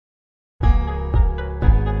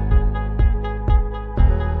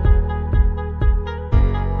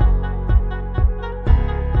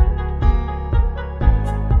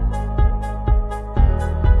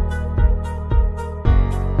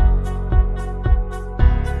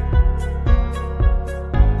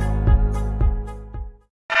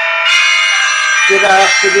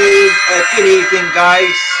Good evening,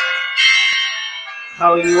 guys.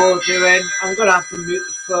 How are you all doing? I'm going to have to mute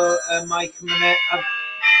for mic a minute.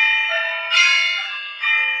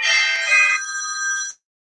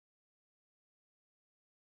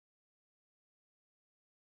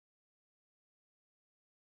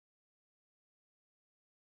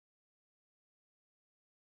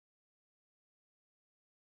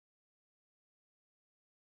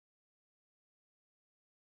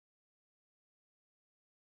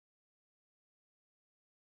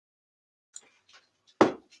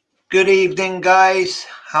 Good evening, guys.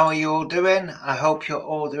 How are you all doing? I hope you're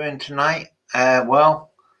all doing tonight.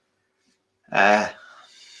 Well.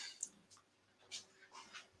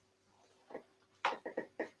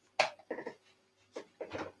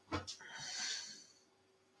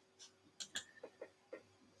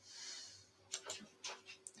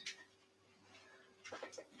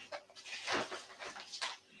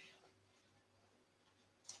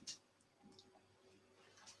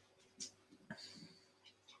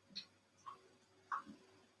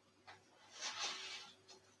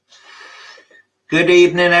 Good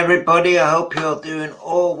evening, everybody. I hope you're doing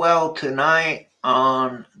all well tonight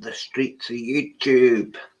on the streets of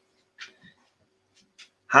YouTube.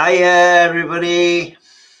 Hiya, everybody.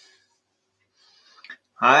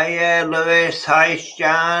 Hiya, Lewis. Hi,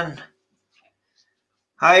 Shan.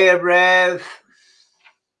 Hiya, Rev.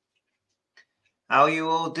 How are you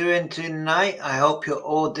all doing tonight? I hope you're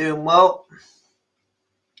all doing well.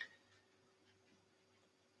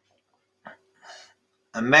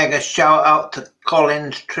 A mega shout out to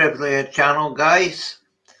Colin's Trivia channel, guys.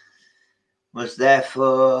 Was there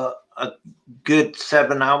for a good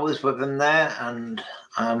 7 hours with him there, and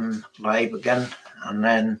I'm live again. And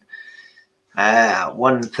then at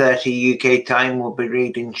 1:30 UK time, we'll be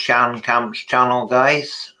reading Shan Camp's channel,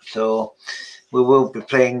 guys. So we will be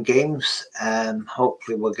playing games.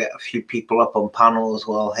 Hopefully we'll get a few people up on panel as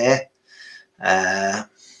well here.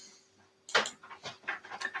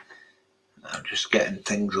 I'm just getting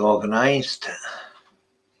things organised.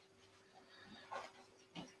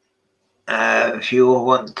 If you all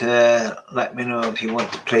want to let me know if you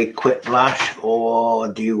want to play Quiplash, or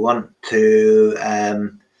do you want to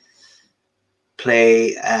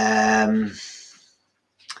play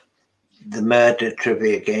the murder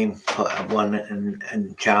trivia game. Put one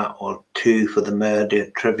in chat, or 2 for the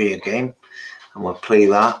murder trivia game, and we'll play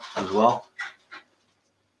that as well.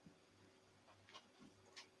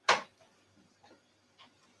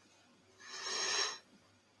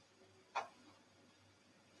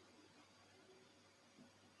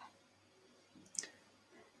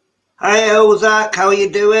 Hi, Zach, how are you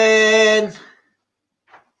doing?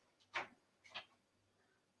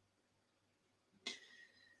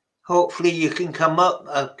 Hopefully you can come up.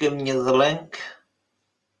 I've given you the link.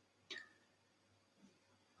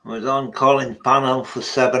 I was on Colin's panel for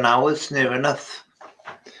 7 hours, near enough.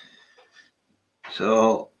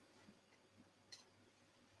 So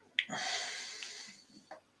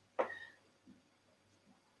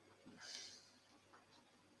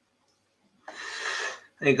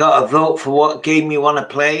you got to vote for what game you want to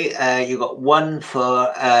play. You got 1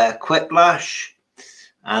 for Quiplash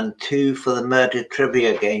and 2 for the murder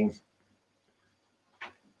trivia game.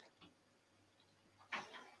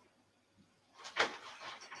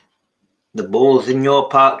 The ball's in your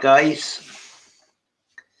park, guys.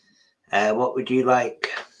 What would you like?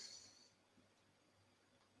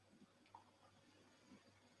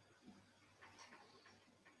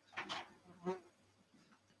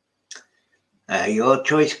 Your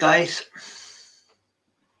choice, guys.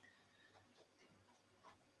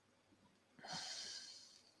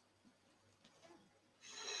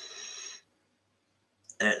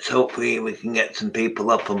 Let's hopefully we can get some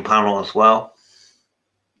people up on panel as well.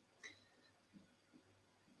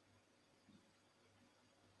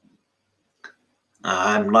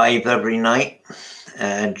 I'm live every night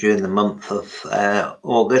during the month of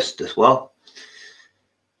August as well.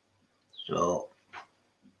 So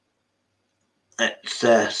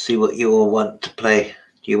let's see what you all want to play.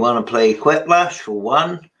 Do you want to play Quiplash for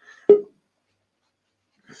 1?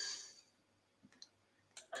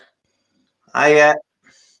 Hiya.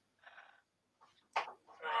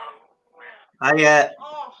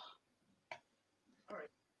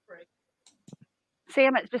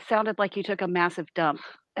 Sam, it just sounded like you took a massive dump,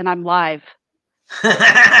 and I'm live.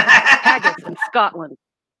 Haggis in Scotland.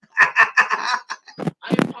 I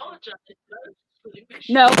apologize.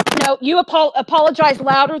 No, you apologize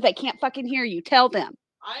louder. They can't fucking hear you. Tell them.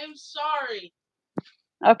 I am sorry.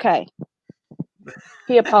 Okay.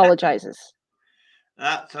 He apologizes.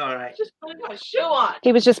 That's all right. Just putting my shoe on.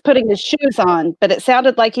 He was just putting his shoes on, but it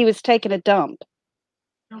sounded like he was taking a dump.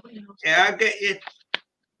 Nobody knows. Yeah, I'll get you.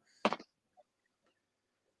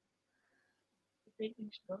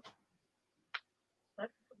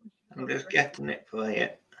 I'm just getting it for you.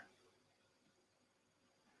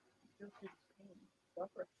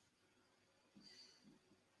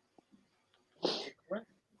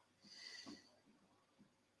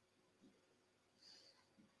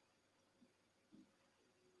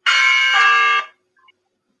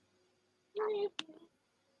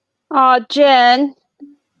 Aw, Jen.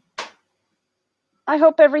 I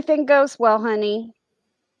hope everything goes well, honey.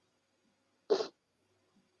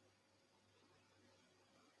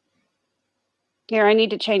 Here, I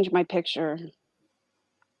need to change my picture.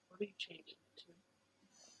 What are you changing it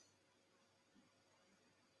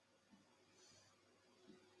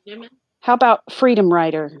to? Yemen? How about Freedom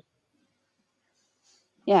Rider?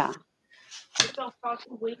 Yeah. What about Foxy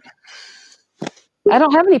Wait? I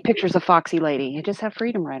don't have any pictures of Foxy Lady. I just have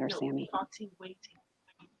Freedom Rider, No, Sammy. Foxy Waiting.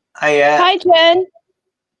 Hi, Jen.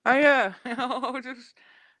 Oh yeah.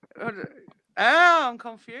 I'm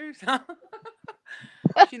confused.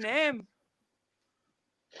 What's your name?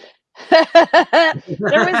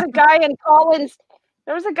 There was a guy in Collins.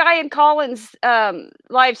 There was a guy in Collins'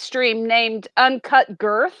 live stream named Uncut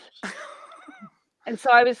Girth, and so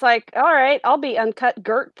I was like, "All right, I'll be Uncut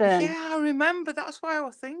Gert then." Yeah, I remember. That's why I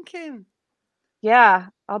was thinking. Yeah,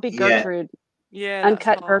 I'll be Yeah. Gertrude. Yeah,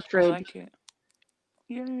 Uncut that's hot. Gertrude. I like it.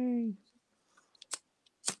 Yay.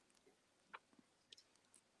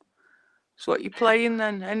 So what you playing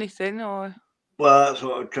then? Anything or? Well, that's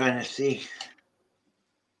what we're trying to see.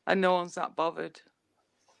 And no one's that bothered.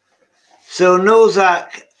 So,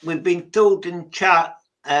 Nozak, we've been told in chat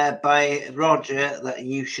by Roger that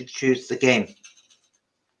you should choose the game.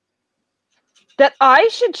 That I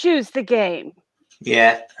should choose the game.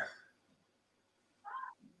 Yeah.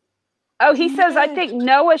 Oh, he says I Yeah. think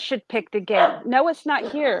Noah should pick the game. Noah's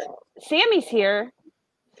not here. Sammy's here.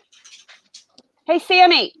 Hey,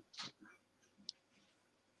 Sammy.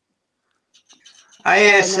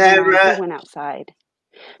 Hiya, Never mind. Sarah. He went outside.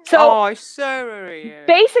 So Oh, Sarah here.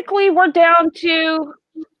 basically, we're down to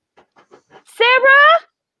Sarah.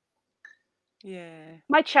 Yeah.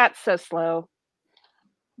 My chat's so slow.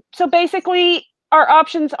 So basically, our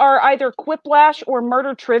options are either Quiplash or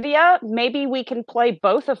Murder Trivia. Maybe we can play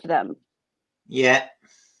both of them. Yeah.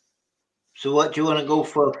 So, what do you want to go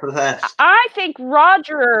for first? I think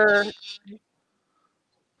Roger.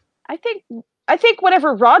 I think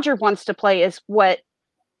whatever Roger wants to play is what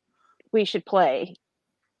we should play.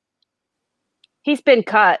 He's been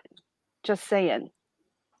cut. Just saying.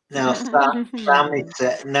 Now,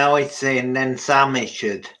 now he's saying then Sammy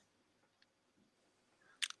should.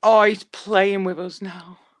 Oh, he's playing with us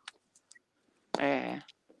now. Yeah.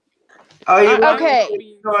 Oh, you Okay.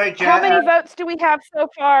 Sorry, How Jen. many votes do we have so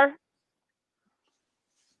far?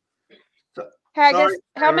 Haggis, sorry,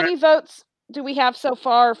 how Sarah. many votes do we have so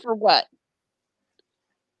far for what?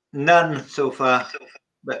 None so far.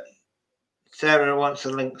 But Sarah wants a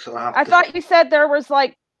link, so I have I to. thought you said there was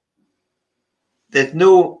like. There's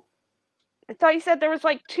no. I thought you said there was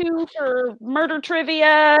like 2 for Murder Trivia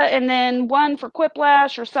and then 1 for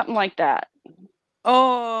Quiplash or something like that.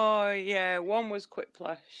 Oh, yeah. One was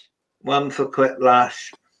Quiplash. One for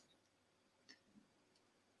Quiplash.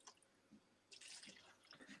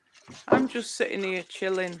 I'm just sitting here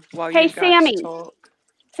chilling while Hey, you guys Sammy. talk.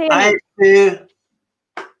 Sammy, I do.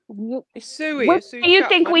 It's Suey. what Sue do you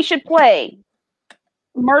think we Chapman. should play?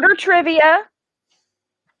 Murder Trivia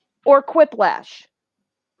or Quiplash?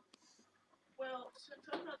 Well, since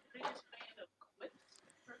I'm not the biggest fan of quips,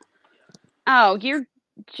 Oh,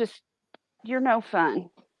 you're no fun.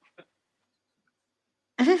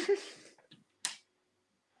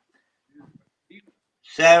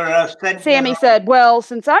 Sarah, I've sent Sammy you. said, well,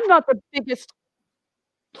 since I'm not the biggest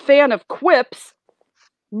fan of quips,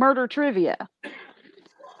 Murder Trivia.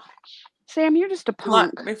 Sam, you're just a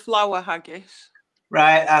punk. Like my flower haggis.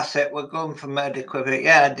 Right, that's it. We're going for Murder Quiver.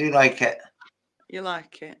 Yeah, I do like it. You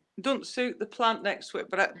like it? Don't suit the plant next to it,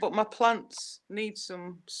 but my plants need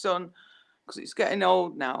some sun because it's getting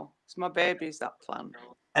old now. It's my baby's that plant.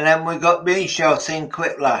 And then we got Michelle saying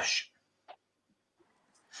Quiplash.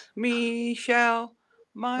 Michelle,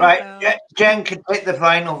 my Right, belle. Jen can take the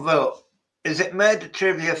final vote. Is it Murder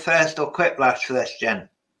Trivia first or Quiplash first, Jen?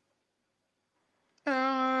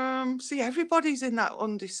 See, everybody's in that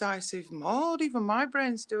undecisive mode. Even my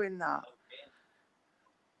brain's doing that.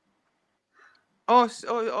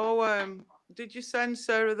 Did you send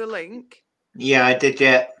Sarah the link? Yeah, I did,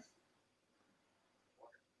 yeah.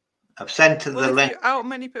 I've sent her the link. How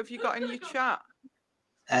many have you got in your chat?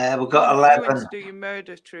 We've got You want 11. to do your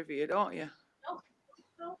murder trivia, don't you?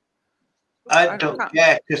 I don't can't-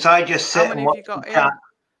 care because I just How sit and many have watch you got the in? chat.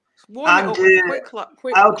 Warm it up with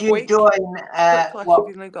quick How do you quick join? clash if What,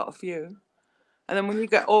 you've only got a few. And then when you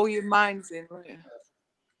get all your mines in, right?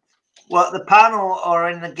 what the panel or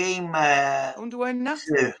in the game? I wonder where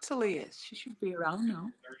Sue? Natalie is. She should be around now.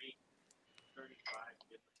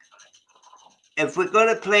 If we're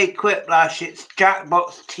going to play Quiplash, it's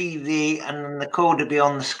Jackbox TV, and then the code will be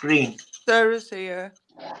on the screen. Sarah's here.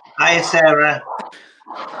 Hi, Sarah.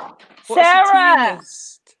 What's the Sarah!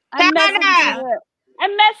 teamist? I'm messaging you.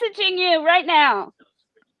 I'm messaging you right now.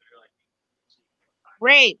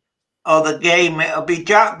 Great. Oh, the game. It'll be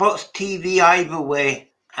Jackbox TV either way.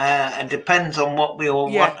 It depends on what we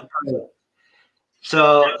all want to play.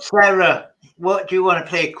 So, Sarah, what do you want to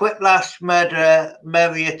play? Quiplash, Murder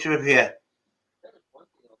Trivia?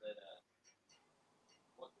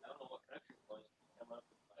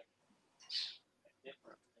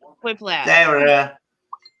 Quiplash. Sarah.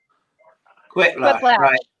 Quiplash, Quiplash.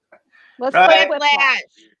 right. Let's Right. play Quiplash.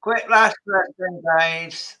 Quiplash first then,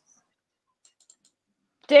 guys.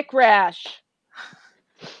 Dick rash.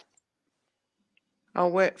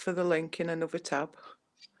 I'll wait for the link in another tab.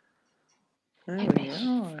 There we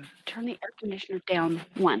are. Turn the air conditioner down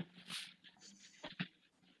 1.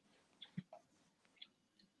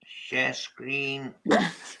 Share screen.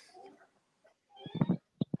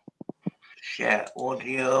 Share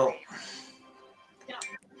audio.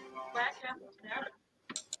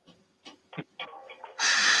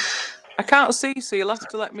 I can't see, so you'll have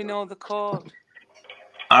to let me know the code.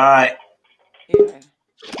 All right. Yeah.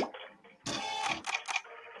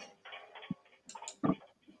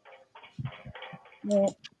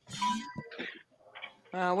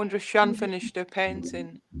 I wonder if Shan finished her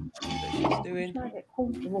painting that she's doing.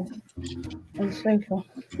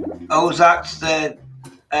 Oh, that's the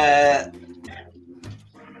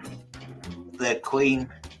queen.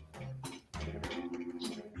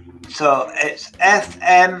 So it's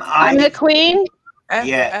FMI. I'm the queen.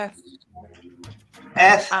 Yeah.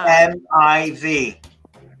 F. FMIV.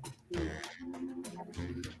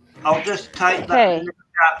 I'll just type that in the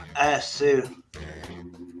chat, Sue.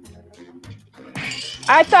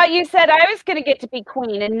 I thought you said I was going to get to be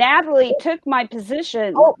queen, and Natalie took my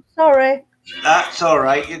position. Oh, sorry. That's all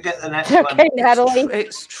right. You get the next It's okay, one. Natalie.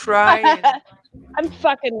 It's trying. I'm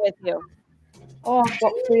fucking with you. Oh, I've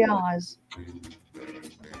got 3 eyes.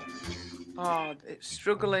 Oh, it's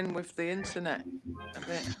struggling with the internet a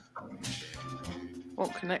bit.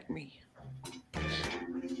 Won't connect me.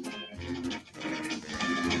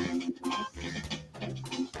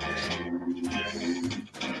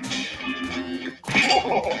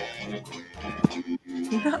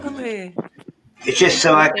 Natalie. It's just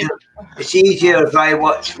so I can. It's easier if I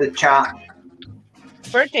watch the chat.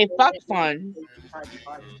 Birthday fuck fun.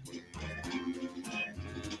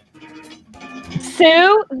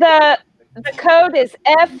 Sue, the code is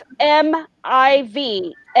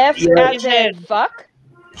FMIV. F as in fuck.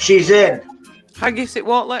 She's in. Haggis, it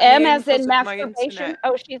won't let M me in as in because of my masturbation. internet.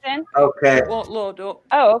 Oh, she's in. Okay. It won't load up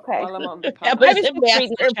Oh, okay. while I'm on the That panel. I was was a just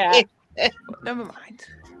reading the chat. But never mind.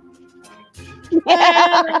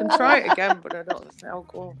 I can try it again, but I don't think I'll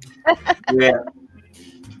go. Yeah.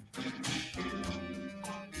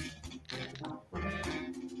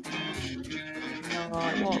 No,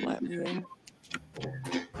 it won't let me in.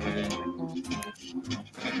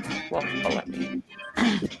 Won't let me in.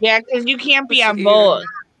 Yeah, because you can't be What's on it both.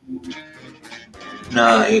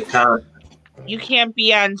 No, you can't. You can't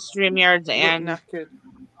be on StreamYards Look and knackered.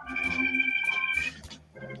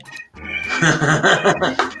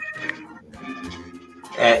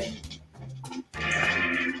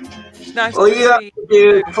 It's nice All to you have see. to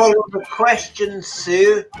do is follow the questions,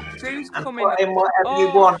 Sue, Sue's and coming put up. in whatever you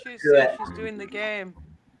Oh, want she's to it. doing the game.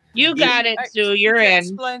 you got it, Sue. You're Could you in.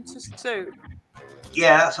 explain to Sue.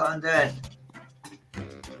 Yeah, that's what I'm doing.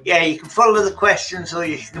 Yeah, you can follow the questions or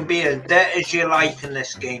you can be as dead as you like in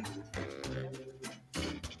this game.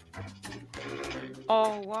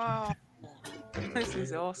 Oh, wow. This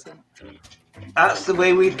is awesome. That's the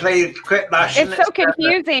way we play Quiplash. It's so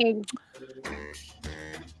confusing.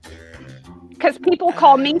 Because people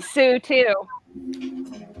call me Sue, too.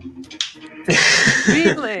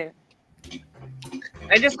 Really?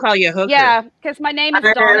 I just call you Hooker. Yeah, because my name is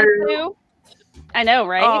Donna Sue. I know,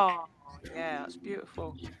 right? Oh, yeah, that's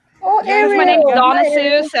beautiful. Oh, Because my Ariel. name's Donna Hi, Sue,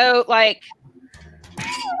 Ariel. so, like,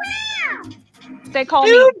 they call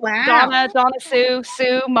me Dude, wow. Donna Sue,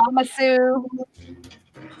 Sue, Mama Sue,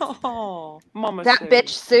 Oh, Mama that Sue. bitch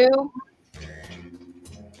Sue.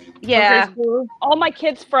 Yeah, Hooker Sue. all my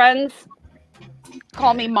kids' friends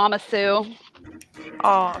call me Mama Sue.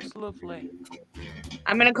 Oh, it's lovely.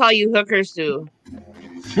 I'm gonna call you Hooker Sue.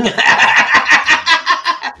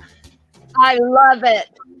 I love it.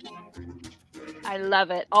 I love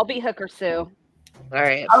it. I'll be Hooker Sue. All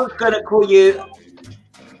right. I was gonna call you.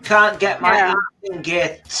 Can't get my Yeah. acting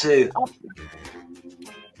gear too.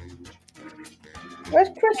 Where's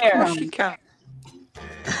Chris There. Of course you from? can.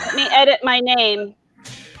 Let me edit my name.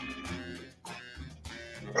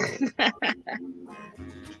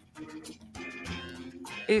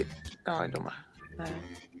 It, oh, I don't matter.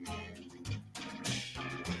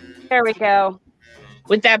 There we go.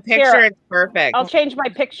 With that picture, Here. it's perfect. I'll change my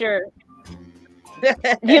picture.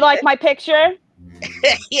 You like my picture?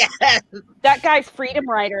 Yeah. That guy's Freedom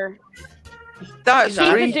Rider. That's He's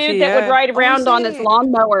the freaky, dude that would ride Oh, around is on his it?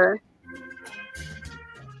 lawnmower.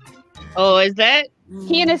 Oh, is that?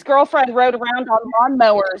 He and his girlfriend rode around on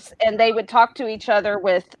lawnmowers, and they would talk to each other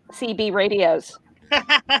with CB radios.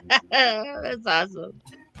 That's awesome.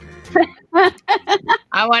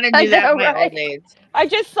 I want to I do that know, in my right? old age. I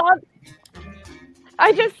just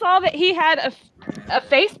saw that he had a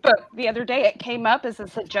Facebook the other day. It came up as a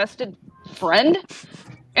suggested friend,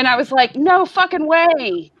 and I was like, no fucking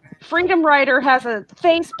way. Freedom Rider has a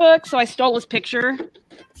Facebook, so I stole his picture.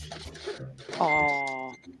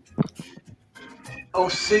 Oh, Oh,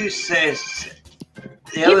 Sue says the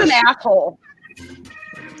He's other an asshole.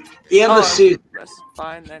 Sue. that's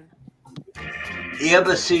fine then. The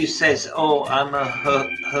other Sue says, "Oh, I'm a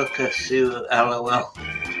hooker, Sue." LOL.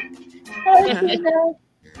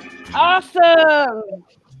 Awesome.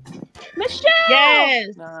 Michelle.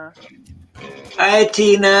 Yes. Nah. Hi,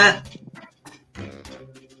 Tina.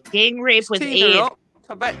 Gang rape with Tina AIDS. up.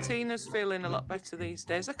 I bet Tina's feeling a lot better these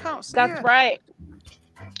days. I can't see That's her. right.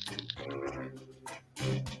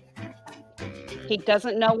 He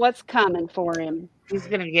doesn't know what's coming for him. He's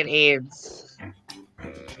gonna get AIDS.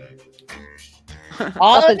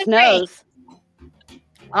 All Up in his the nose face.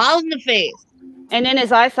 All in the face. and in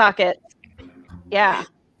his eye socket. Yeah.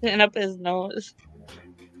 And up his nose.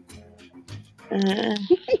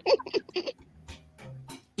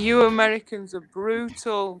 You Americans are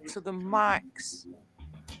brutal to the max.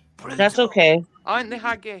 That's Brutal. okay. Aren't they,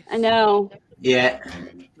 Haggis? I know. Yeah.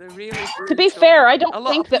 They're really brutal. To be fair, I don't A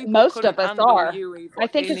lot think of that people most couldn't of us handle are. you either I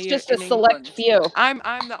think in it's here just a in select England. few. I'm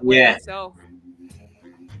that way Yeah. myself.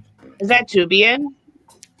 Is that Tubian?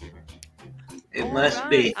 It All must right.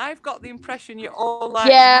 be. I've got the impression you're all like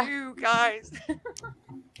Yeah. you guys.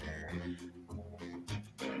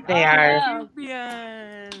 They are. know.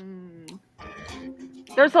 Tubian.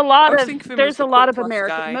 There's a lot I was of thinking of him there's as the a lot of quick-class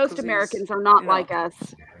Americans. guy, Most 'cause he's, Americans are not you know. like us.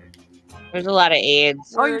 There's a lot of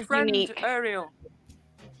AIDS. Oh, your We're friend unique. Ariel.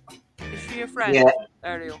 Is she a friend? Yeah.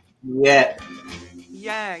 Ariel. Yeah.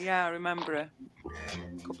 Yeah, I remember her.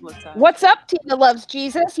 A couple of times. What's up, Tina Loves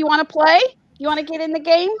Jesus? You want to play? You want to get in the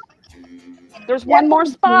game? There's one more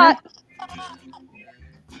spot.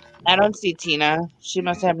 I don't see Tina. She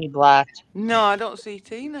must have me blocked. No, I don't see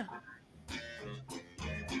Tina.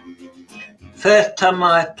 First time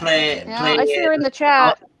I play Yeah, I see her in the I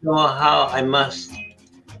chat. don't know how I must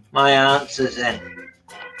my answers in.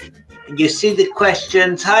 You see the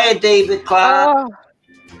questions. Hiya, David Clark. Oh,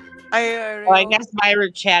 Well, I guess my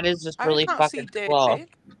chat is just really can't fucking see slow. David.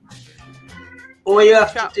 All you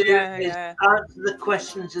have Chat- to do yeah, is yeah. answer the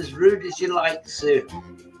questions as rude as you like, Sue.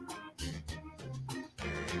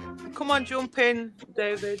 Come on, jump in,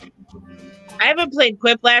 David. I haven't played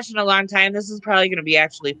Quiplash in a long time. This is probably going to be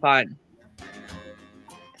actually fun.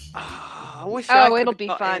 I wish I oh, could it'll have be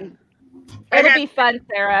got fun. I It'll got- be fun,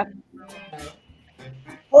 Sarah.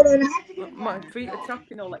 Hold on. in. My feet are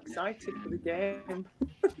tapping all excited for the game.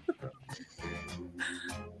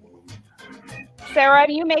 Sarah,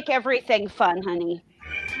 you make everything fun, honey.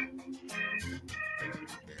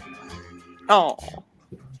 Oh,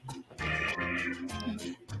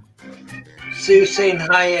 Sue saying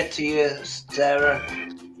hiya to you, Sarah.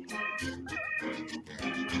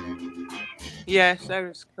 yeah,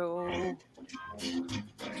 Sarah's cool.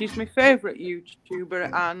 She's my favourite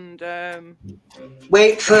YouTuber, and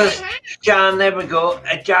Wait first, Jan, there we go.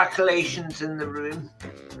 Ejaculations in the room.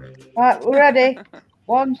 Right, we're ready.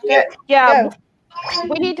 One step. Yeah, Go.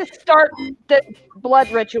 we need to start the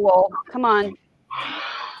blood ritual. Come on.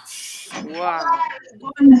 wow.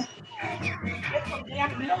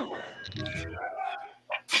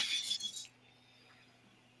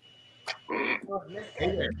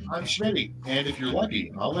 Hey there, I'm Schmitty, and if you're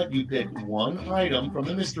lucky, I'll let you pick one item from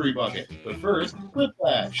the mystery bucket. But first,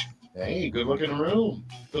 Whiplash. Hey, good looking room.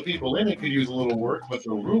 The people in it could use a little work, but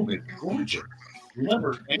the room is gorgeous.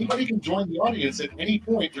 Remember, anybody can join the audience at any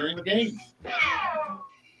point during the game.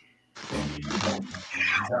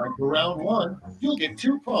 Time for round one. You'll get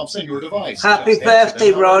 2 prompts on your device. Happy Just answer them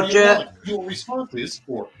birthday, however you Roger. want. Your response is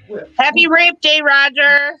for Whip. Happy Rape Day,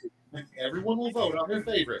 Roger. Everyone will vote on their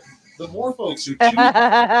favorite. The more folks who choose,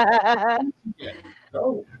 yeah,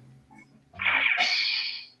 go.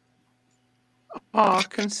 Oh, I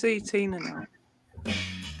can see Tina now.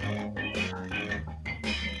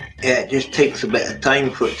 Yeah, it just takes a bit of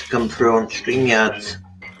time for it to come through on StreamYards.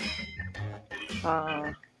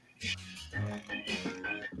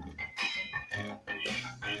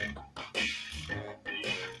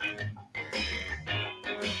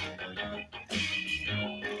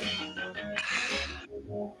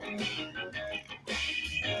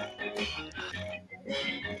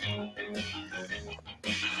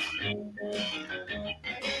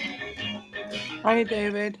 Hi,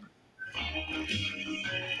 David.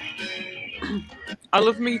 I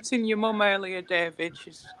love meeting your mum earlier, David.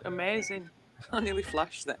 She's amazing. I nearly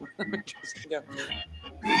flashed then. Let me just go.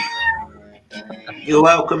 You're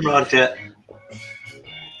welcome, Roger.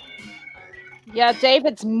 Yeah,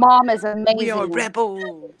 David's mom is amazing. We are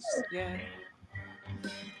rebels. Yeah.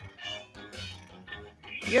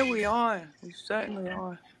 Yeah, we are. We certainly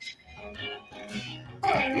are.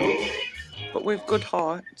 But we've good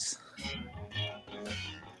hearts.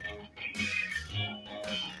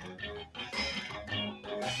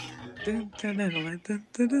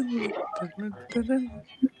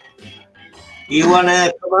 You want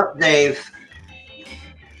to come up, Dave?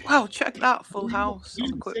 Wow, check that full house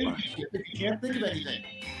on the quick Say flash. if you can't think of anything.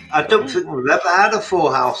 I don't think we've ever had a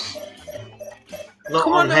full house. Not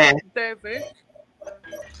Come on on here. up, David.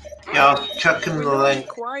 Yeah, I was chucking We the know it's link.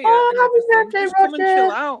 quiet Oh, and happy everything. birthday, Just come and chill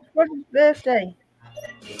Roger. out. Roger's birthday.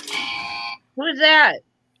 Who's that?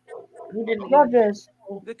 Who didn't Rogers.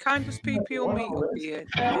 The kindest people you'll meet up here,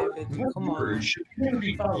 David. What Come on. word should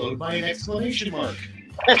be followed by an exclamation mark?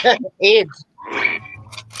 Age.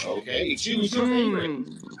 Okay, choose your favorite.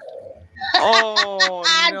 Oh,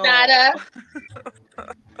 no. Nada.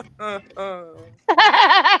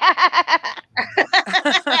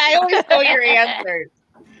 I always know your answer.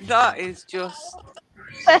 That is just...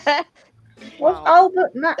 Was Wow.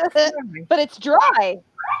 Albert Max? But it's dry.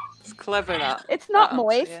 It's clever, that. It's not That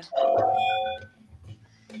moist. answer, yeah.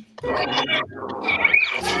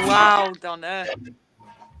 Wow, Donna.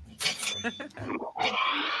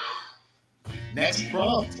 Next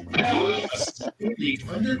prompt. A secret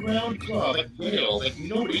underground club at Yale that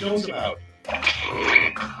nobody knows about.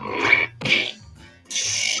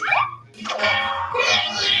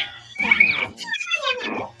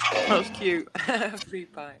 That was cute. Free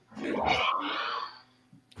pie.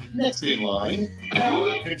 Next in line,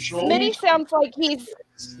 control Smitty sounds like he's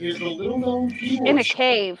is the little known keyboard. in a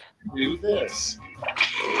cave. Do this.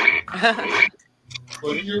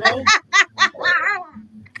 Put in your vote.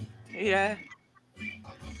 Yeah.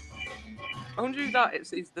 I wonder who that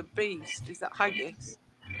is the beast. Is that Haggis?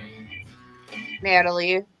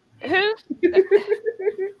 Natalie. Who?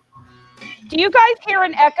 Do you guys hear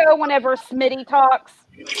an echo whenever Smitty talks?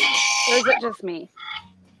 Or is it just me?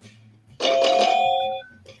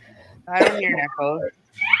 I don't hear an echo.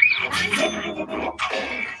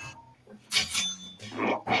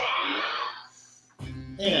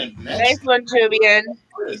 And Nice next one, Tubian.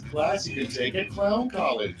 is class you can take at Clown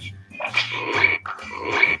College.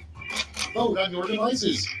 Vote on your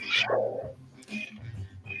devices.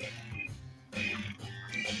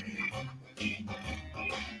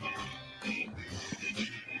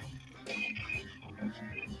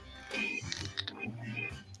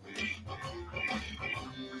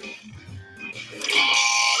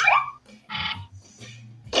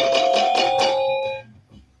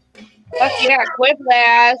 Fuck yeah,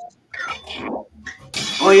 Quiplash.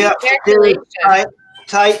 All you have to do is Congratulations.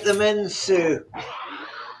 type them in, Sue.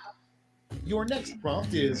 Your next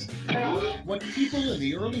prompt is what people in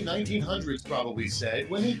the early 1900s probably said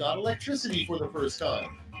when they got electricity for the first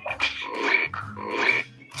time.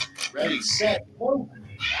 Ready, set, vote.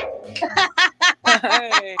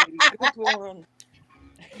 Hey, good one.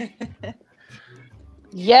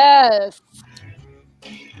 Yes.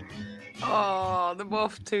 Oh, they're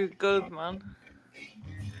both too good, man.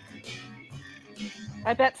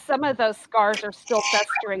 I bet some of those scars are still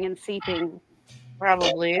festering and seeping.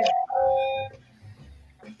 Probably.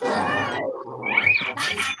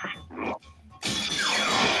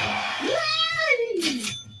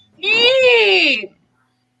 Yee!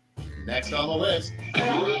 Next on the list,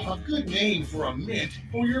 a good name for a mint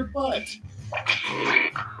for your butt.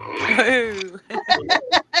 Ooh.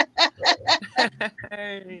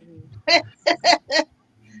 Hey.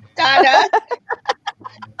 Donna.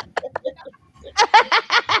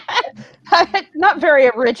 Not very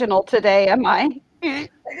original today, am I?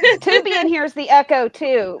 Tubian hears the echo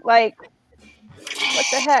too. Like, what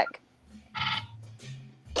the heck?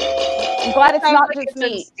 I'm glad it's Sounds not like just it's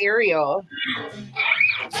in me. stereo.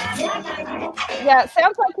 Yeah, it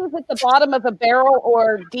sounds like he's at the bottom of a barrel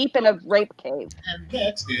or deep in a rape cave. And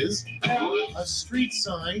next is a street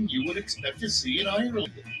sign you would expect to see in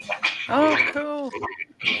Ireland. Oh, cool.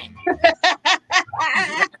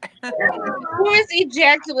 Who is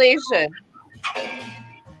ejaculation?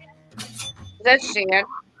 Is that Shan?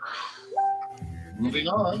 Moving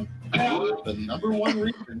on, the number one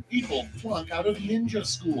reason people flunk out of ninja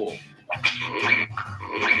school.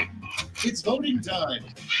 It's voting time.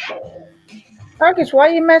 Marcus, why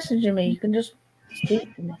are you messaging me? You can just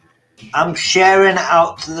speak to me. I'm sharing it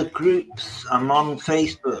out to the groups. I'm on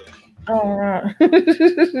Facebook. All right.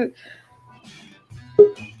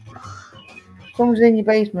 Someone's in your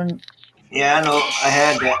basement. Yeah, I know. I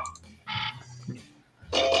heard it.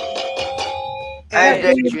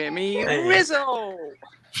 Hey, Jimmy Rizzo.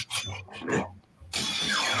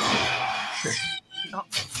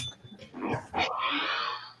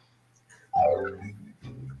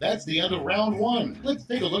 That's the end of round one. Let's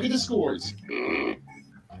take a look at the scores.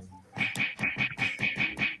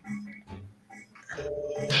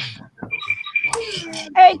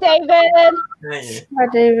 Hey, David. Hi,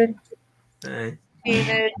 David.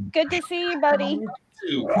 David. Good to see you, buddy.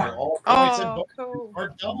 Two, where all points and Oh, votes cool. are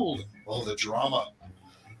doubled. Oh, the drama.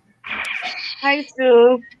 Hi,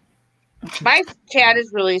 Sue. My chat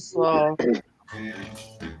is really slow.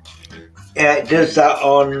 Yeah, it does that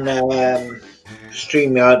on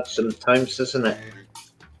StreamYard sometimes, doesn't it?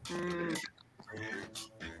 Mm.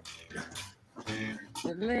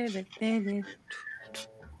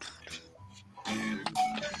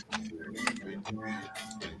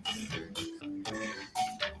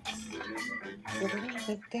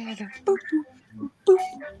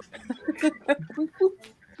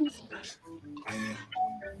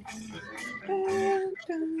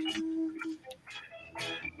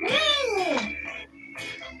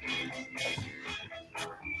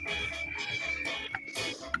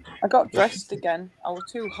 I got dressed again. I was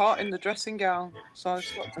too hot in the dressing gown, so I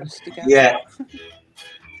just got dressed again. Yeah.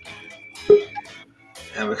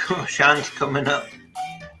 There we go. Shan's coming up.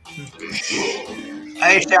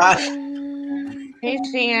 Hey, Shan. Hey,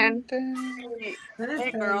 Shan.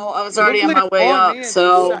 Hey girl, I was already on Lovely my way warm up, here, just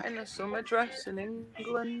so sat in a summer dress in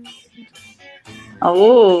England.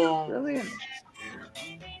 oh, Brilliant.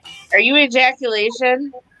 Are you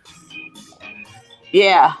ejaculation?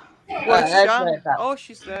 yeah. Where's that's Shan? what I thought. Oh,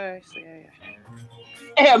 she's there. Yeah.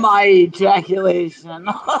 Am I ejaculation?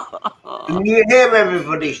 Can you hear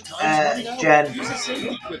everybody, Time's running out. Jen? Use a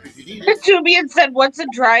safety clip if you need it. Jubian said, "What's a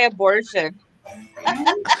dry abortion?"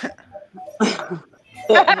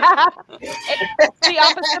 It's the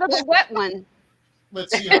opposite of a wet one.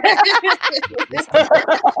 Let's see how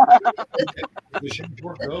the Shan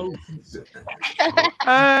tour goes.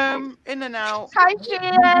 In and out. Hi,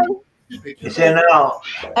 Shan. It's in and out.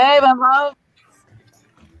 Hey, my love.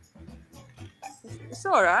 It's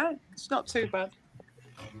all right. It's not too bad.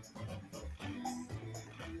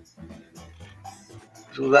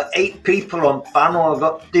 So we've got 8 people on panel. I've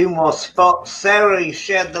got 2 more spots. Sarah, you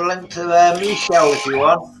shared the link to Michelle if you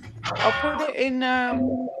want. I'll put it in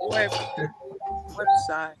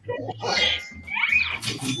website.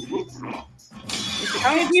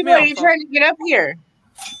 How many people are you trying to get up here?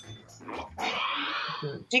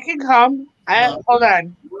 You can come. Hold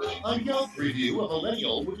on. A Yelp review of a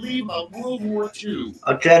millennial would leave about World War II.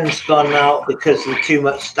 Oh, Jen's gone out because of too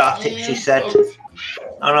much static, she said.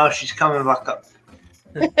 Oh no, she's coming back up.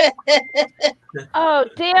 Oh,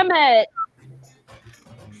 damn it.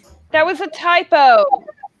 That was a typo.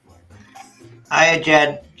 Hiya,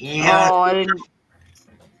 Jen. Can you hear us? Oh, I didn't.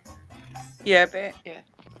 Yeah, but yeah.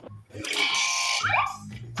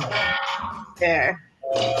 There.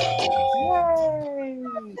 Yay!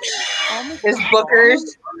 There's bookers.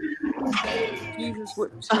 Jesus,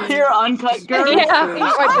 what? You're uncut girl. Yeah,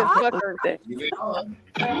 he's like his booker. Moving on.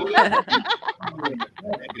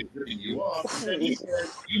 Is ripping you off, and he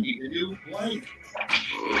says you need a new blank.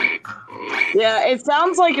 Yeah, it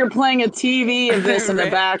sounds like you're playing a TV of this in the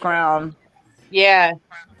Right. background. Yeah.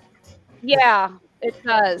 Yeah, it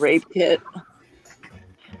does. Rape kit.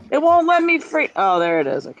 It won't let me free. Oh, there it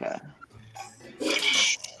is. Okay.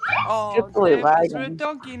 Oh, It's really Dave, is there a lagging.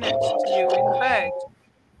 doggy next to you in bed?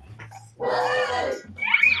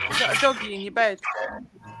 Is that a doggy in your bed?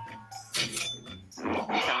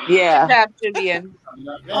 Yeah. Stop, Jubian.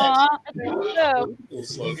 Not Aw, next. I think so. The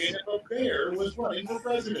slogan of a bear was running for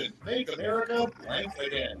president. Make America blank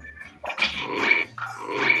again.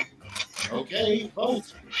 Okay,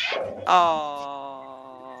 vote.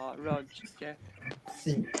 Oh, Roger.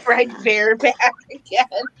 Right bear back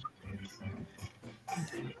again.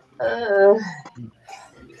 You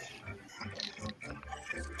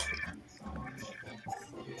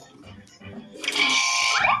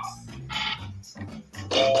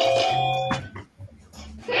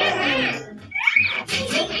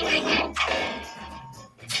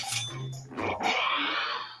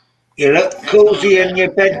look cozy in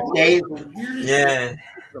your bed, Dave. Yeah.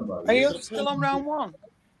 Are you still on round one?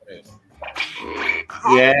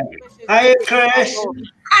 Yeah. Hi, Chris.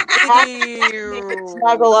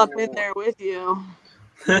 Snuggle up in there with you.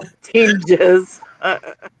 Team Jizz.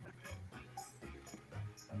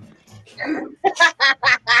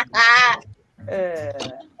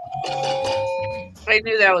 I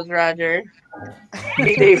knew that was Roger.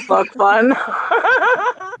 B-Day fuck fun.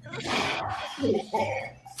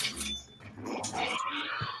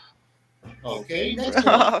 Okay, next one.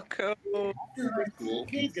 Oh, cool. After high school,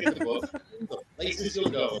 kids get the book, the places you'll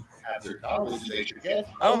go. After college, they should get.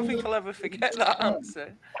 I don't think I'll ever forget that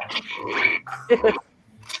answer.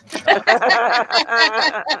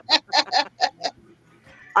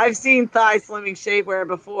 I've seen thigh slimming shapewear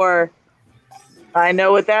before. I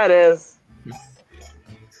know what that is.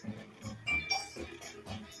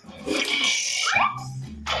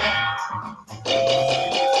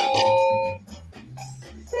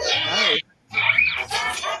 Nice.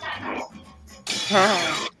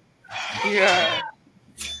 Yeah.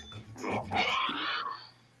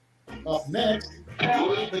 Up next,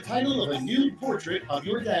 the title of a new portrait of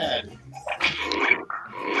your dad.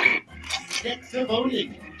 Get to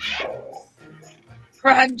voting.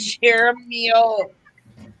 Cruncheramio.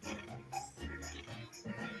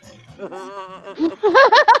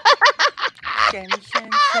 Shen, shen,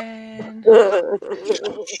 shen.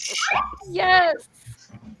 Yes.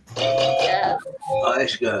 Yes. Oh,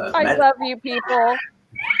 it's good. I love you people.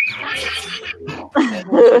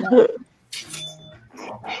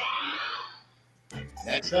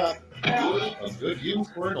 Next up, a good use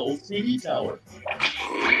for an old CD tower.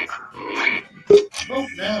 Vote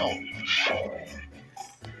now.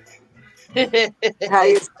 How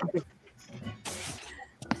you-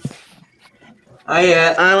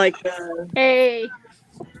 I like that. Hey.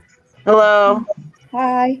 Hello.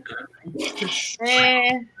 Hi.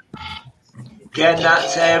 Jen,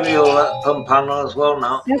 that's Ariel at Pump Panel as well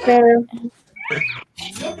now. Okay.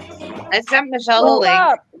 I sent Michelle the Hold link.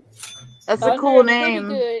 up. That's a I'm cool doing pretty name.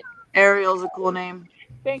 good. Ariel's a cool name.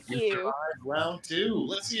 Thank you. Round two.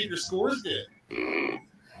 Let's see if your scores did.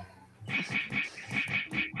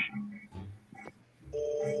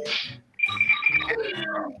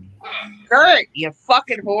 Kurt, you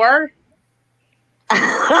fucking whore.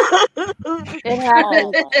 It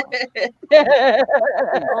happened.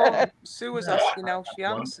 Oh, Sue was asking how she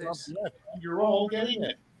One answers. plus left. You're all getting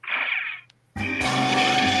it.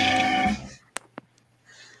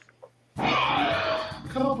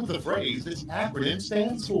 Come up with a phrase this acronym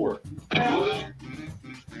stands for.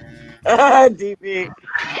 DP.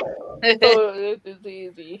 Oh, this is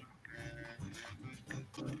easy.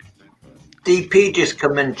 DP just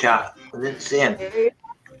come in chat. I didn't see him.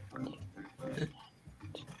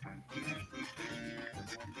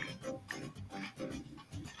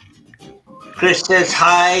 Chris says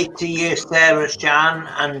hi to you, Sarah, Jan,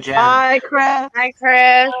 and Jen. Hi, Chris. Hi,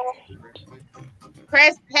 Chris.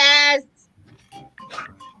 Chris Pez.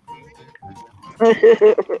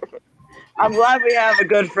 I'm glad we have a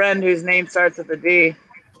good friend whose name starts with a D.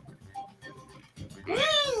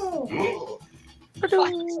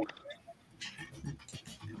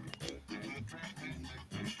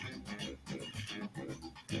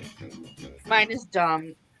 Mine is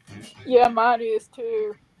dumb. Yeah, mine is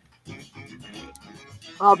too.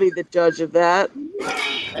 I'll be the judge of that.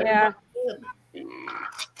 Yeah.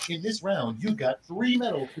 In this round, you got 3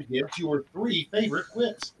 medals to give to your 3 favorite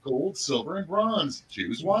quips: gold, silver, and bronze.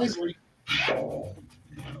 Choose wisely.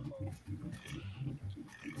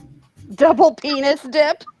 Double penis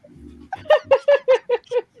dip.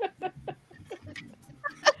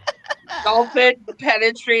 Dolphin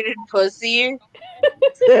penetrated pussy.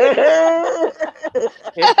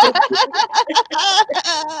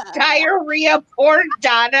 Diarrhea porn,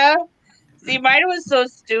 Donna. See, mine was so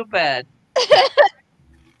stupid.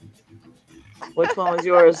 Which one was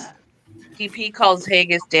yours? DP calls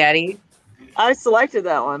Haggis daddy. I selected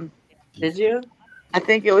that one. Did you? I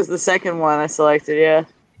think it was the second one I selected, yeah.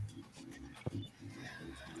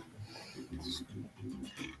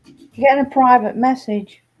 Getting a private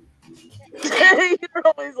message. You're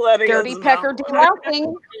always letting Dirty us know. pecker delousing.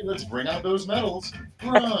 Okay, let's bring out those medals.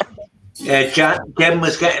 Bronze. Yeah, Jen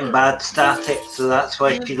was getting bad static, so that's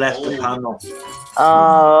why she left the panel.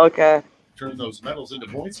 Oh, okay. Turn those medals into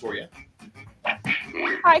points for you.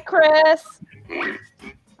 Hi, Chris.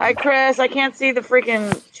 Hi, Chris. I can't see the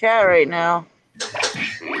freaking chat right now.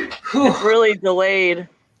 It's really delayed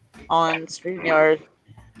on StreamYard.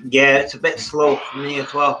 Yeah, it's a bit slow for me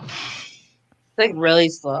as well. It's like really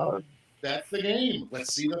slow. That's the game.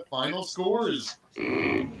 Let's see the final scores.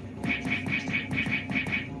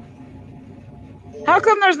 How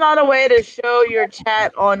come there's not a way to show your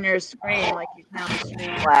chat on your screen like you can on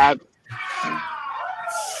Streamlabs?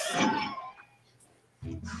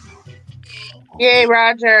 Yay,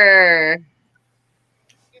 Roger.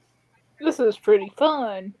 This is pretty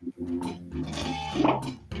fun.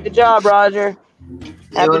 Good job, Roger.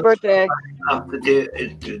 Happy only birthday. I have to do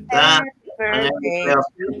is do that. And everything else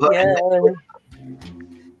to put in there.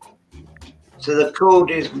 So the code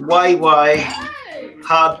is YY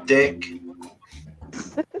hard dick.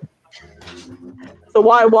 So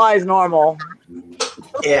why is normal?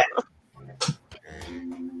 Yeah.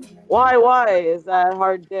 Why is that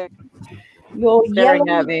hard dick You're staring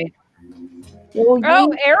yellow. at me? You're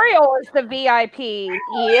Oh, Ariel is the VIP.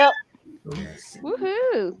 Yep.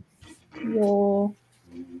 Woohoo. You're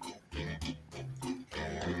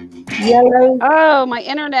yellow. Oh, my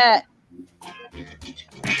internet.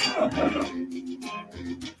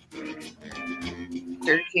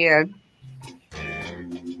 Sure can.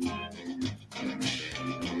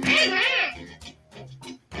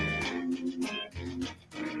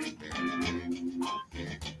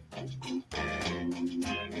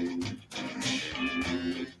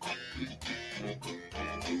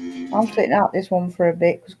 I'm sitting out this one for a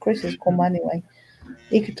bit because Chris has come anyway.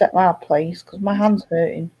 He could take my place because my hand's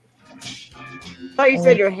hurting. I thought you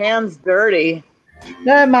said your hand's dirty.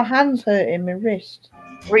 No, my hand's hurting, my wrist.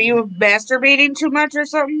 Were you masturbating too much or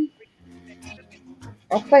something?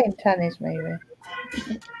 I'm playing tennis, maybe.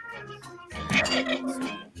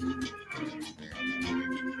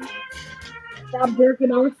 Stop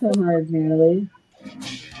jerking off so hard, Natalie.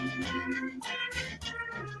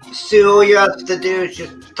 So all you have to do is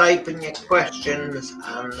just type in your questions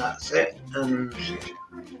and that's it. And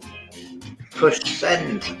push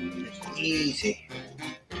send. It's easy.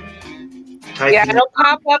 Type Yeah, in- it'll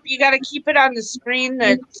pop up. You got to keep it on the screen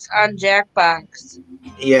that's on Jackbox.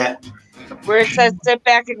 Yeah, Where it says sit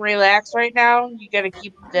back and relax right now, you got to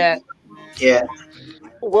keep that. yeah.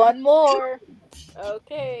 One more.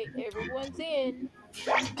 Okay, everyone's in.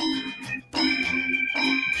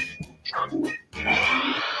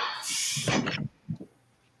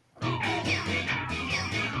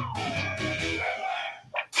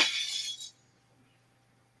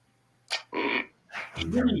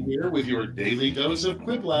 Jimmy here with your daily dose of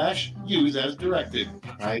Quiplash. Use as directed.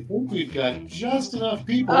 I think we've got just enough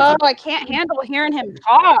people. Oh, I can't handle hearing him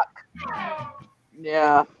talk.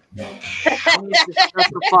 Yeah. I need to shut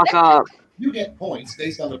the fuck up. You get points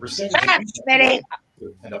based on the percentage. Shut up, Smitty.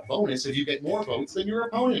 And a bonus if you get more votes than your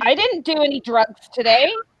opponent. I didn't do any drugs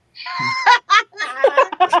today.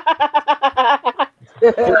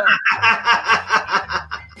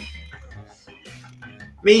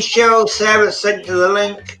 Michelle, Sarah sent you the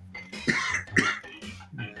link.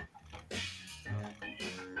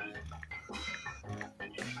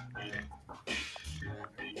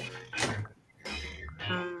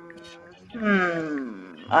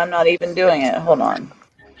 I'm not even doing it. Hold on.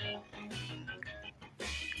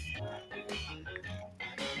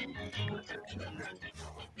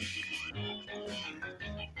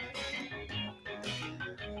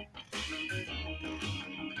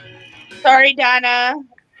 Sorry, Donna.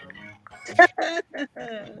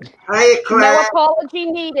 Hi, Claire. No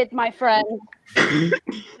apology needed, my friend.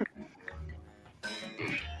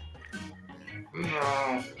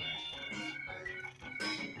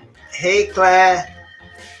 Hey, Claire.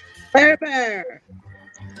 Bear.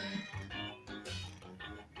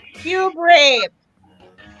 You brave.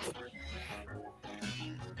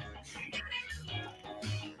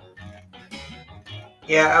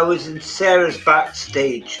 Yeah, I was in Sarah's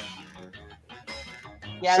backstage.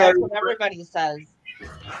 Yeah, Sarah, that's what everybody says.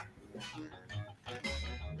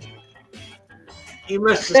 you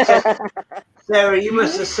must have sent Sarah. You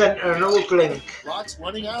must have sent her an old link. Clock's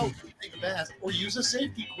running out. Take fast or use a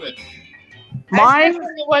safety quip. Mine?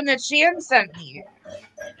 The one that Shan sent me.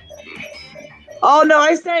 Oh no,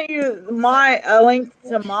 I sent you a link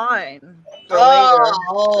to mine for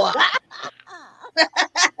Oh. later.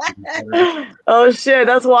 Oh shit,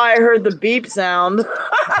 that's why I heard the beep sound.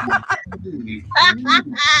 I'm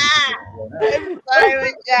sorry,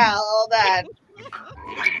 Michelle. Hold on.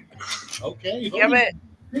 Okay. Damn it.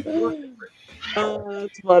 Oh,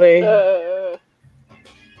 that's funny.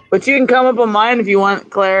 But you can come up on mine if you want,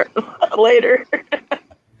 Claire, later.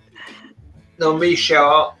 No,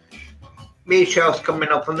 Michelle. Michelle's coming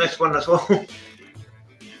up on this one as well.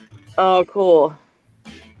 Oh, cool.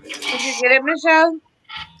 Did you get it, Michelle?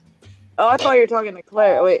 Oh, I thought you were talking to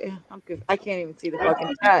Claire. Wait, I can't even see the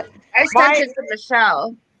fucking chat. I sent it to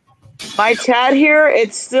Michelle. My chat here,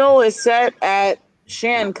 it still is set at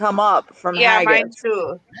Shan come up from Yeah, mine Haggis.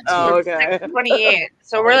 too. Oh, okay. 6:28.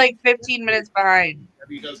 So we're like 15 minutes behind.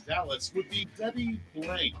 Debbie Does Dallas would be Debbie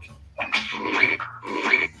Blank.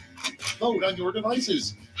 Vote on your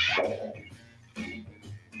devices.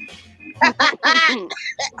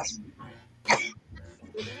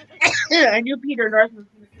 I knew Peter North was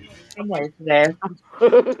somewhere today.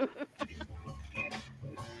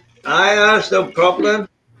 That's no problem.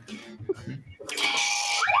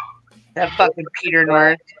 That fucking Peter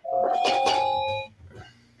North.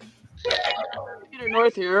 Peter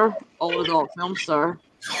North here, old adult film star.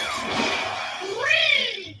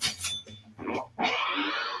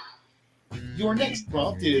 Your next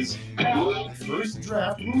prompt is first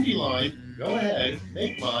draft movie line. Go ahead,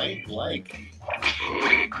 make mine blank.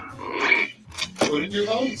 Put in your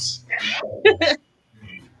votes.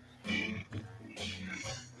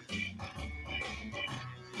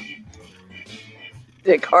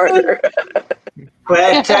 Dick Carter.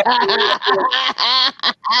 Claire,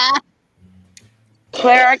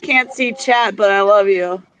 Claire, I can't see chat, but I love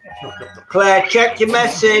you. Claire, check your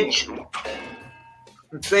message on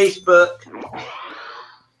Facebook.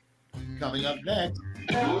 Coming up next,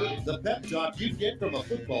 the bet talk you get from a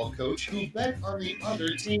football coach who bet on the other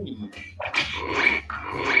team.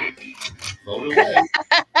 Vote away.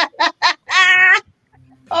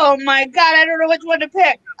 Oh my god, I don't know which one to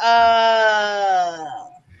pick.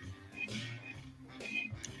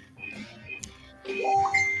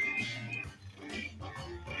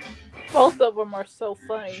 Both of them are so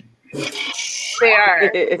funny. They are.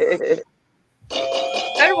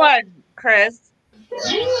 Good one, Chris.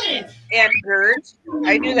 And Gert.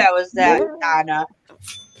 I knew that was that Donna.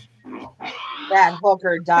 That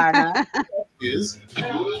hooker Donna. Is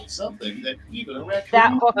something that even a raccoon.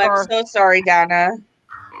 That hooker. I'm so sorry, Donna.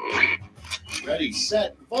 Ready,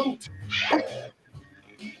 set, vote.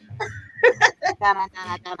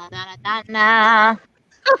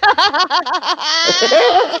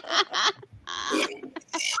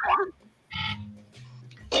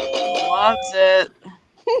 Loves it.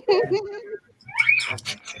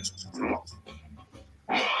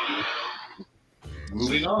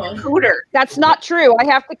 Moving on. Cooter. That's not true. I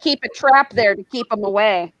have to keep a trap there to keep them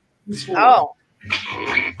away. Oh.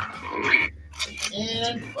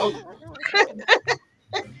 And vote.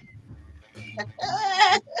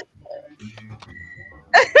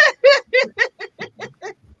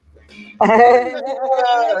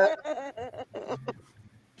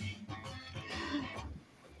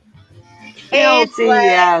 Guilty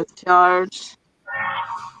as charged.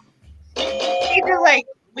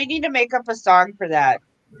 We need to make up a song for that.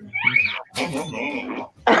 We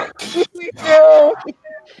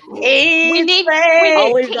need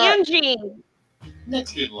Tangine.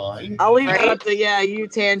 Next in line. I'll leave it up to you,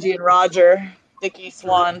 Tangy and Roger. Dickie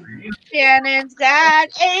Swan. Shannon's got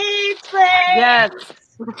AIDS. Yes.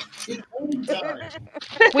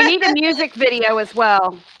 We need a music video as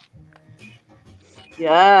well.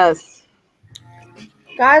 Yes.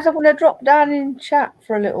 Guys, I'm going to drop down in chat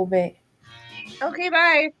for a little bit. Okay,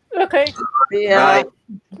 bye. Okay. Yeah.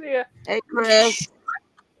 Yeah. Hey, Chris.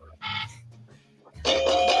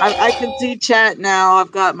 I can see chat now.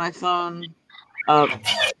 I've got my phone up.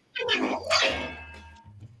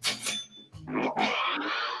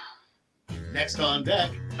 Next on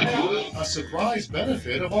deck, a surprise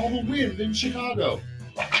benefit of all the wind in Chicago.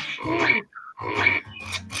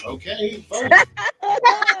 Okay, vote.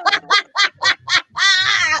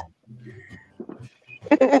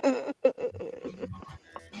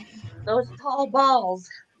 Those tall balls.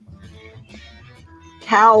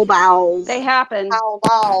 Cowbells. They happen. Tall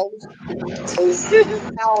balls.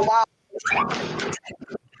 Tall balls.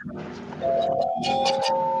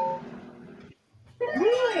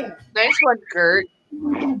 Nice one, Gert.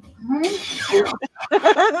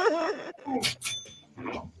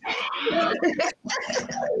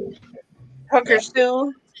 Hooker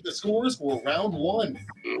Sue. The scores for round one.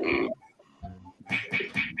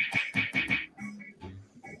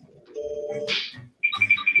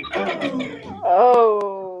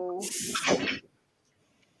 Oh.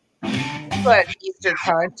 What, Easter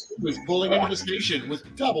cunt? He was pulling into the station with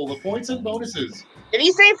double the points and bonuses. Did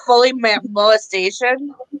he say fully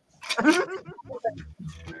molestation?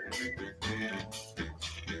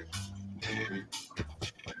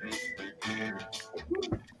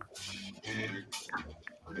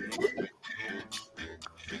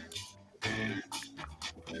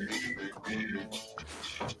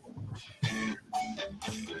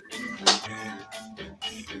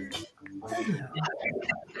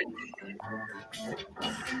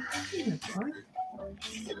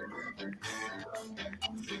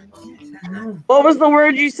 What was the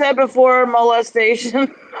word you said before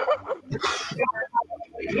molestation?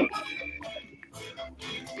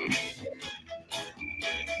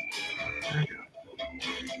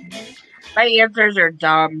 My answers are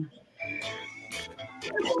dumb.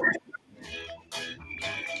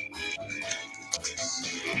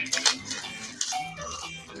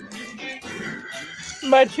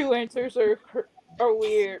 My two answers are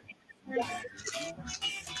weird.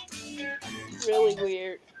 Really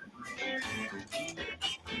weird.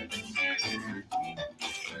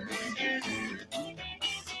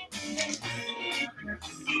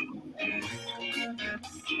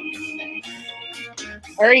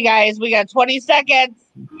 Hurry, guys. We got 20 seconds.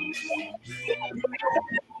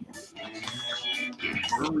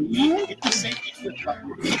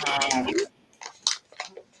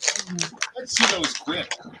 Let's see those quick.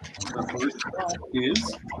 The first spot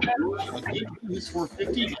is a good use for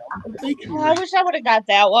 50 gallons of bacon Oh, I grease. wish I would have got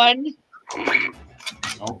that one.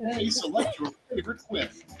 Okay, select your favorite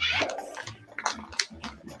whip.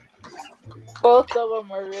 Both of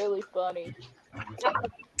them are really funny.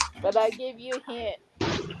 But I give you a hint.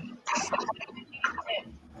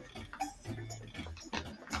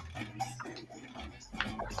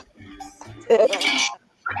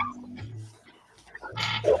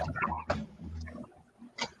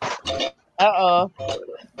 Uh-oh.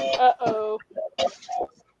 Uh-oh.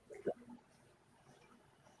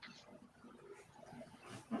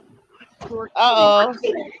 Uh-oh.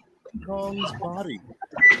 Kong's body.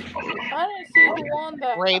 I didn't see the one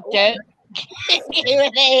that Raped it. Give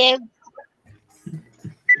it a hint.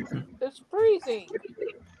 It's freezing.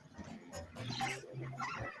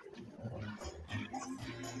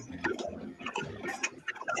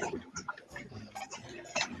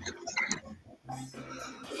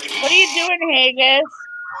 What are you doing, Haggis?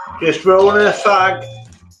 Just rolling a fag.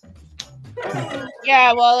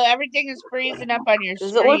 Yeah, well, everything is freezing up on your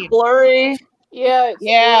Does screen. it look blurry? Yeah, it's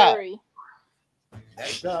blurry.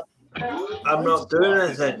 Next up, I'm not doing Swap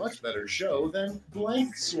is a anything. much better show than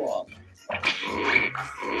Blank Swap.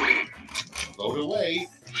 Vote away.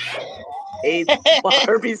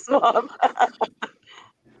 Herpes swab.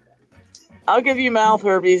 I'll give you mouth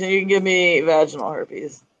herpes and you can give me vaginal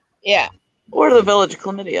herpes. Yeah. Or the village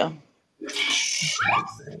chlamydia.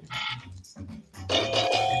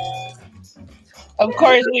 Of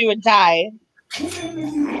course we would die.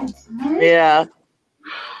 Yeah.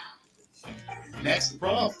 Next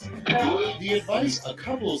prompt. The advice a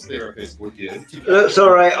couples therapist would give to Looks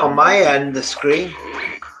all right on my end of the screen.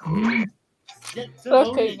 get to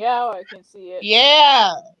Okay, voting. now I can see it.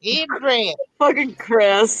 Yeah. Adrian. Fucking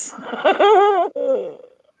Chris.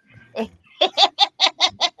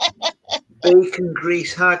 Bacon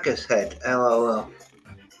grease haggis head. LOL.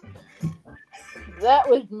 That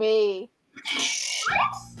was me.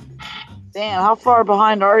 Damn, how far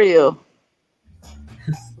behind are you?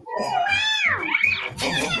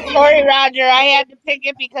 Sorry, Roger. I had to pick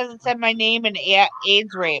it because it said my name and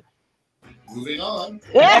AIDS rape. Moving on.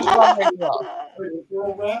 That's what we're doing.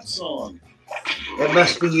 For a rap song. It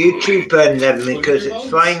must be YouTube then because it's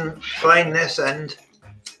flying this end.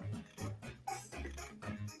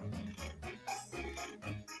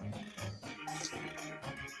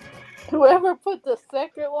 Whoever put the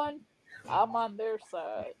second one, I'm on their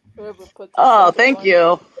side. Whoever put the Oh, second thank one.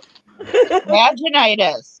 you.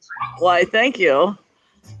 Vaginitis. Why, thank you. All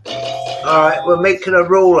right, we're making a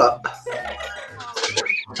roll up.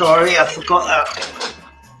 Sorry, I forgot that.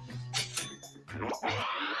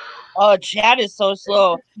 Oh, chat is so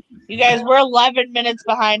slow. You guys, we're 11 minutes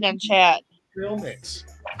behind on chat. Trail mix.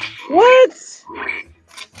 What?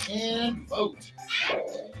 And vote.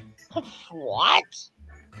 What?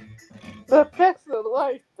 The Text of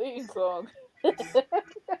Life theme song.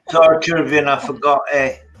 Sorry, Trivian, I forgot.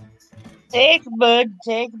 Take bud,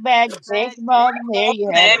 take back, take mom. There you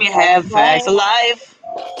have There you have facts of life.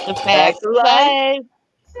 The facts of life.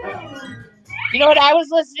 You know what I was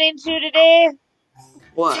listening to today?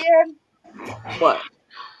 What? Kitten. What?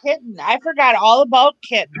 Kitten. I forgot all about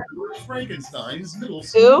Kitten. Frankenstein's middle Who?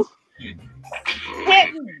 school.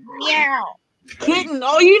 Kitten. Meow. Kitten.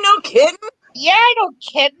 Oh, you know Kitten? Yeah, I know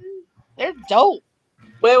Kitten. They're dope.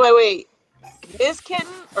 Wait. Is Kitten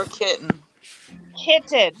or Kitten?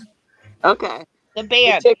 Kitten. Okay. The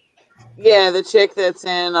band. The chick that's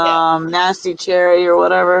in Nasty Cherry or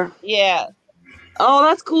whatever. Yeah. Oh,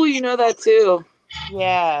 that's cool. You know that too.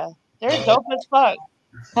 Yeah. They're dope as fuck.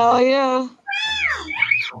 Hell yeah.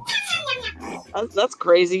 That's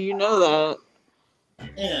crazy. You know that.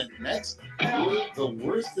 And next, the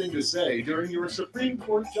worst thing to say during your Supreme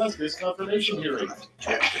Court Justice confirmation hearing.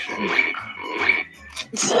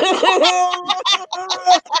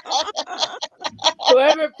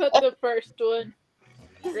 put the first one.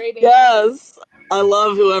 Great answer. Yes. I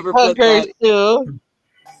love whoever put Hookers that. too.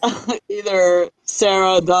 Either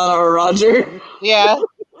Sarah, Donna, or Roger. Yeah.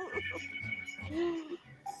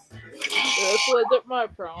 This wasn't my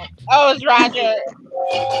prompt. Oh, it's Roger.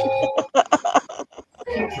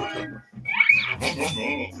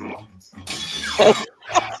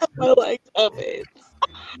 I like that face.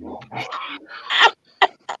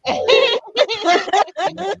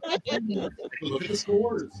 Look at the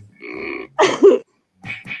scores.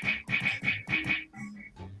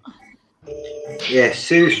 Yeah,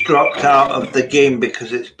 Sue's dropped out of the game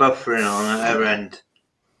because it's buffering on her end.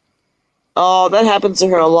 Oh, that happens to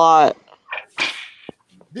her a lot.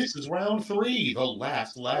 This is round 3, the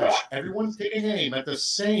last lash. Everyone's taking aim at the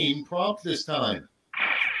same prompt this time.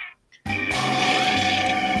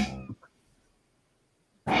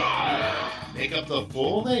 Make up the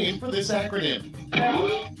full name for this acronym.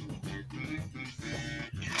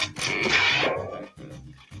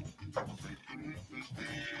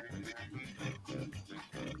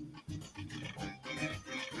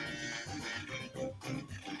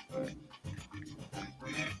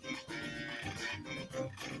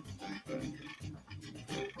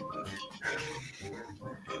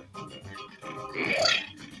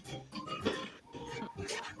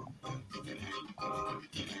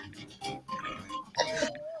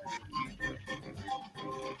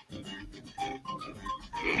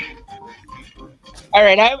 All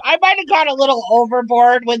right, I might have gone a little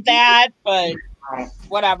overboard with that, but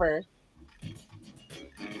whatever.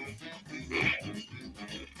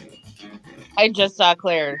 I just saw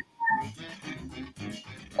Claire.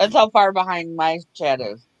 That's how far behind my chat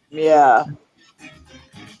is. Yeah.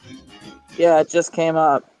 Yeah, it just came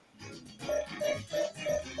up.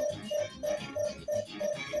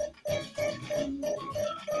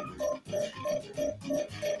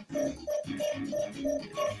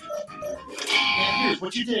 And here's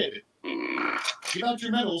what you did. Give out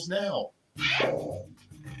your medals now.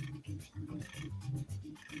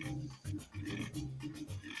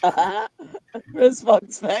 Chris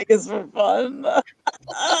fucks Vegas for fun.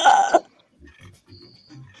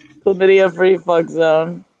 Chlamydia free fuck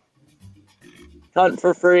zone. Cunt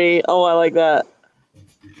for free. Oh, I like that.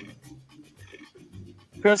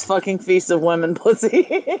 Chris fucking feast of women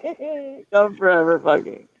pussy. Come forever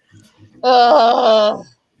fucking.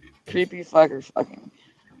 Creepy fucker fucking.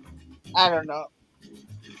 I don't know.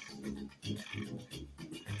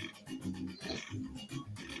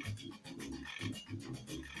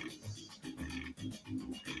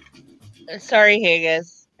 Sorry,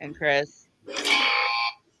 Haggis and Chris.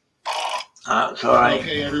 That's all right.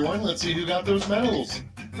 Okay, everyone, let's see who got those medals.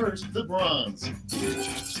 First, the bronze.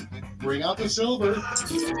 Bring out the silver.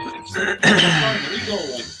 Finally,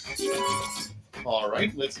 gold. All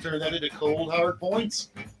right, let's turn that into cold, hard points.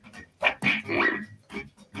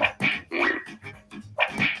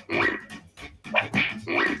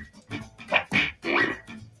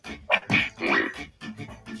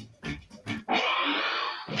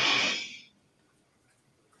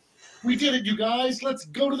 We did it, you guys. Let's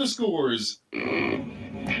go to the scores. I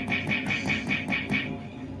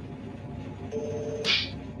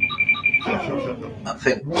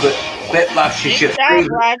think Whiplash is your Good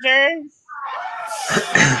favourite. Roger.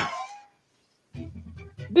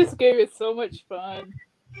 This game is so much fun.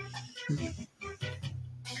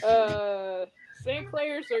 Same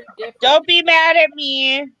players or different? Don't be mad at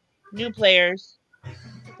me. New players.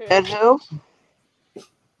 And who?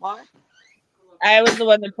 What? I was the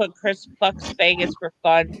one that put Chris fucks Vegas for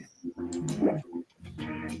fun.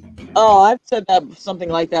 Oh, I've said that something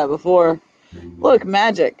like that before. Look,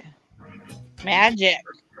 magic. Magic.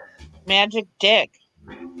 Magic dick.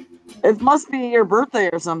 It must be your birthday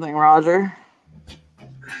or something, Roger.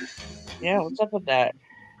 Yeah, what's up with that?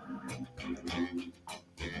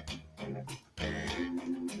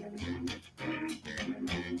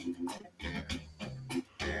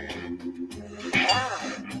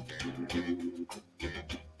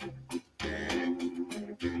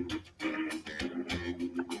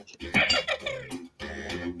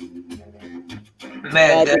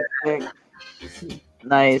 Magic.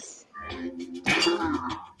 Nice.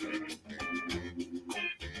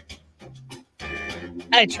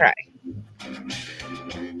 I try.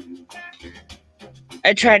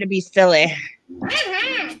 I try to be silly.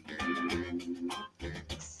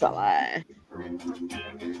 Silly.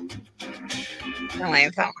 Silly.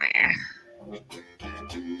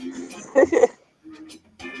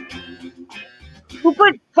 Who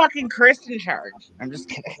put fucking Chris in charge? I'm just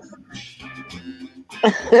kidding.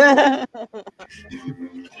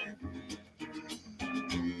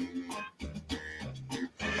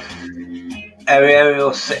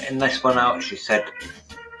 Ariel sitting this one out, she said.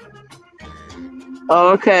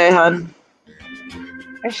 Okay, hun.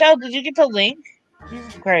 Michelle, did you get the link?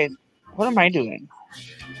 Jesus Christ. What am I doing?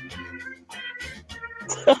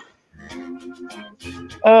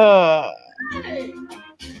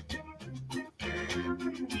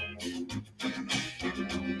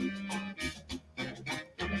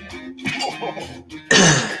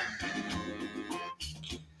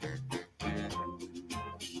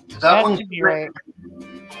 That one should be right.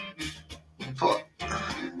 What?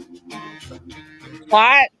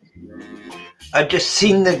 What? I just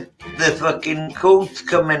seen the fucking codes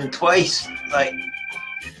come in twice. Like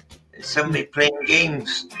somebody playing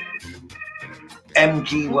games.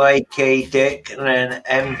 MGYK Dick and then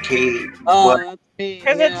MK. Oh, that's me.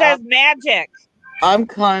 Because it says magic. I'm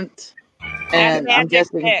cunt. And And I'm magic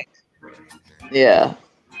guessing. dick. Yeah.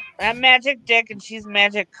 I'm magic dick and she's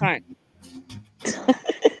magic cunt.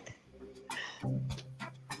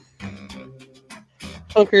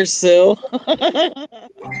 Hooker Sue.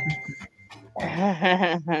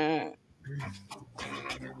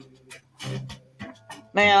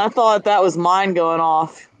 Man, I thought that was mine going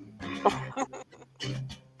off.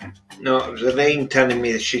 No, it was Elaine telling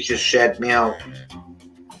me that she just shared me out.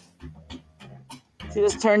 She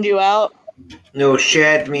just turned you out? No,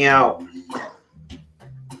 shared me out.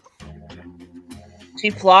 She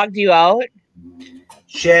flogged you out?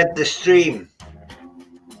 Shared the stream.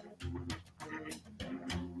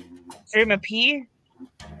 Stream of pee?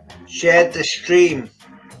 Shared the stream.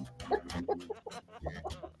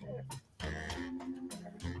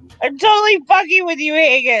 I'm totally fucking with you,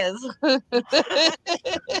 Haggis. That's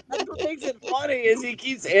what makes it funny is he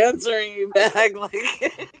keeps answering you back like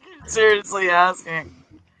seriously asking.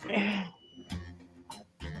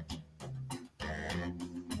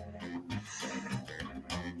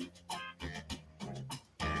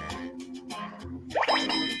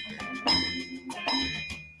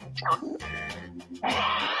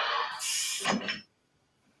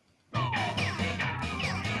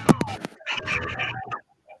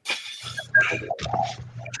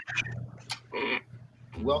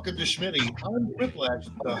 Welcome to Schmitty. I'm Whiplash.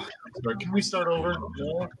 Sorry, can we start over?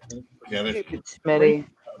 No, forget it. Schmitty.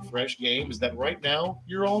 Fresh game is that right now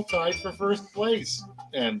you're all tied for first place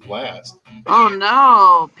and last. Oh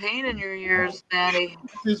no, pain in your ears, Daddy.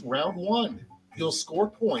 This is round one. You'll score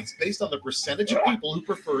points based on the percentage of people who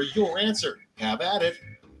prefer your answer. Have at it.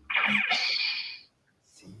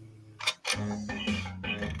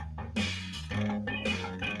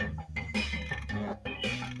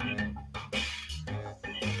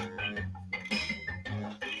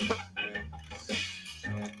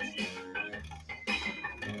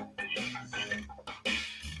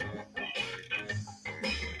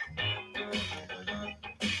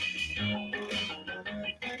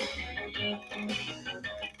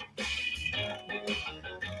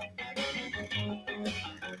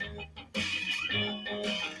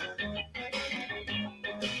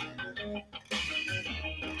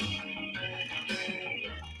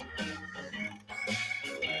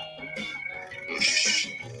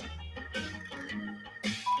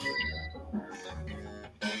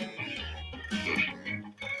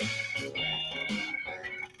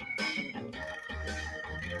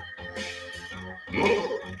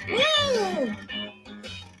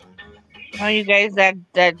 Oh, you guys,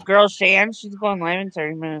 that girl Shan, she's going live in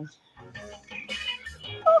 30 minutes.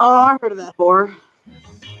 Oh, I heard of that before.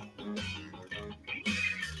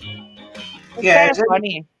 It's Yeah, kind of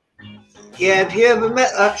funny. Yeah, have you ever met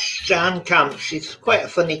that Shan Camp? She's quite a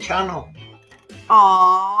funny channel.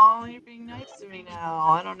 Aw, you're being nice to me now.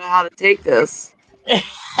 I don't know how to take this. You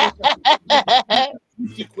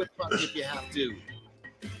quit fucking if you have to.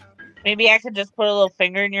 Maybe I could just put a little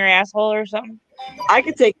finger in your asshole or something. I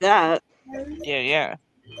could take that. Yeah.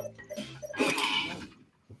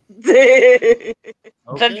 Okay.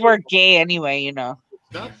 Since we're gay anyway, you know.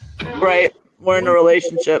 Right. We're in a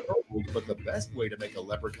relationship. But the best way to make a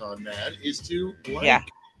leprechaun mad is to blank. Yeah.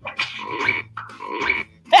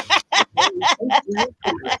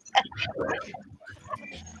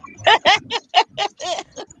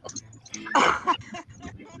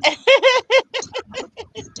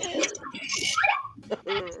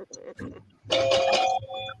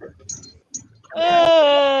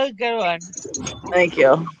 Oh, good one. Thank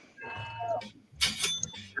you.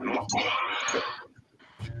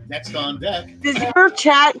 Next on deck. Does your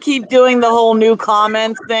chat keep doing the whole new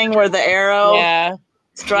comments thing where the arrow? Yeah.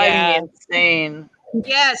 It's driving me insane.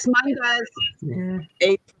 Yes, mine does.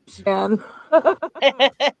 8%.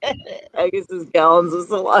 I guess it's gallons of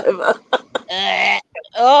saliva.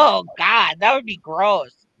 Oh, God, that would be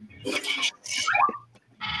gross.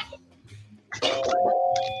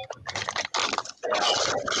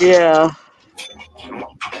 Yeah.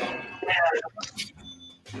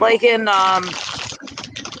 Like in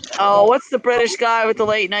oh, what's the British guy with the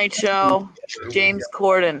late night show? James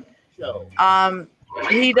Corden.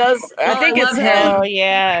 He does. I think it's him. Oh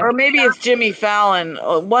yeah. Or maybe it's Jimmy Fallon.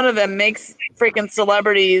 One of them makes freaking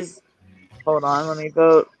celebrities. Hold on, let me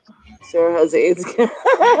vote. Sarah has AIDS. Gonna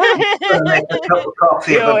make a cup of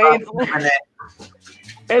coffee Yo, about AIDS. a minute.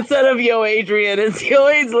 Instead of Yo Adrian, it's Yo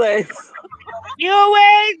Ainsleys. You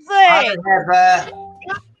Hi, Ainsley. Heather.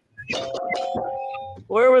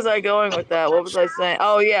 Where was I going with that? What was I saying?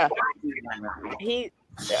 Oh yeah, he.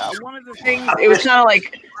 One of the things, it was kind of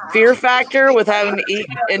like Fear Factor with having to eat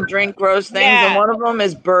and drink gross things, and Yeah. one of them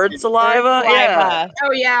is bird saliva. Yeah. Saliva.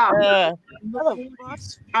 Oh yeah.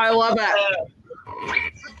 I love it.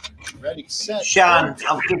 Ready, set. Sean,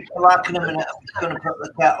 I'll keep you back in a minute. I'm just going to put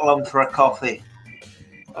the kettle on for a coffee.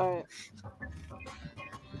 All right.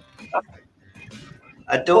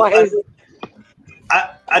 I don't think the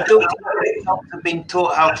dogs have been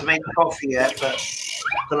taught how to make coffee yet, but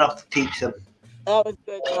I'm going to have to teach them. That was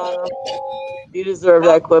good, Connor. You deserve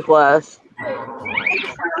that quiplash.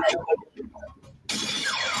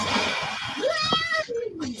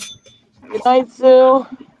 Good night, Sue.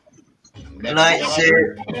 Good night,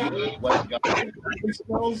 Sue. What God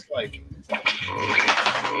smells like.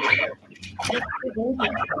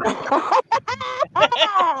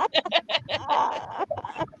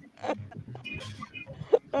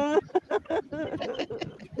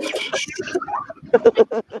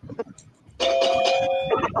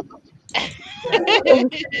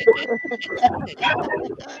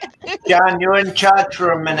 John, you're in charge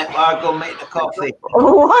for a minute while I go make the coffee.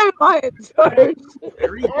 Why am I in charge?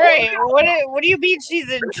 Right. What do you mean she's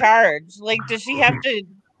in charge? Like, does she have to?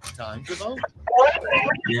 Time to vote.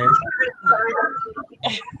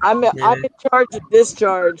 I'm in charge of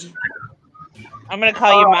discharge. I'm gonna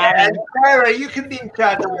call you mommy. And Sarah, you can be in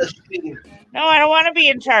charge of the stream. No, I don't want to be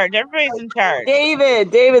in charge. Everybody's in charge.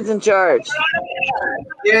 David's in charge.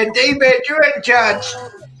 Yeah, David, you're in charge.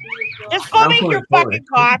 Just go make your fucking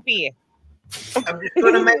coffee. I'm just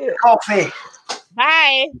going to make the coffee.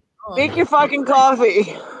 Hi. Make your fucking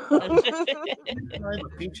coffee. The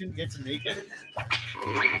patient gets naked.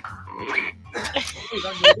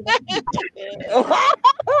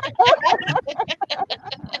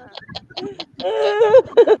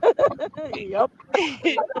 Yep.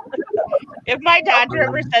 If my doctor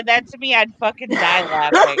ever said that to me, I'd fucking die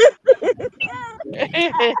laughing.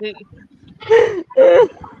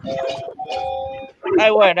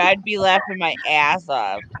 I would. I'd be laughing my ass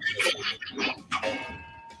off.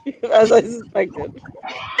 As I suspected.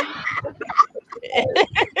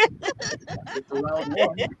 It's round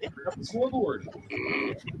one. Pick up the scoreboard.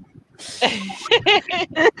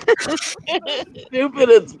 Stupid,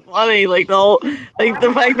 it's funny. Like the whole, like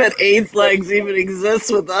the fact that AIDS legs even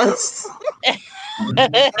exists with us.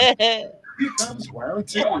 Here comes round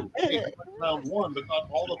two. Hey, round one, but not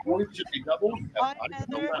all the points should be doubled. That's not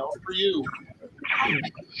the round for you.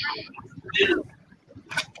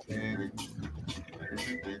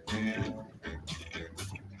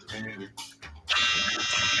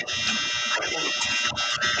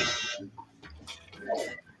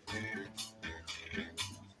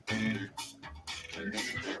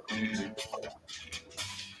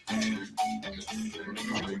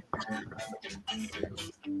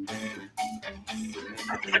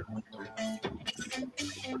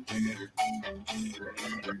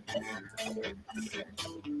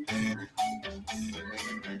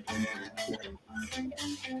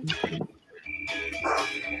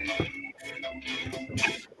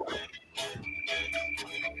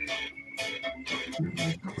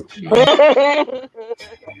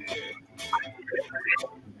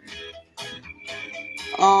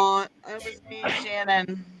 Oh, it was me,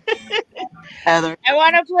 Shannon. Heather. I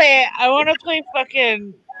want to play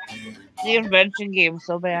fucking the invention game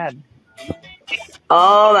so bad.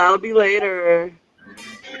 Oh, that'll be later.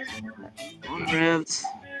 Ribs.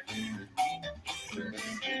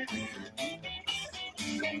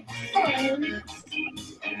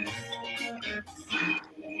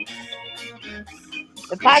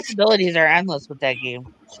 The possibilities are endless with that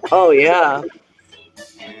game. Oh yeah.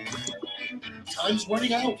 Time's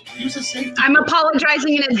running out. Use a safety. I'm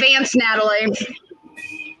apologizing in advance, Natalie.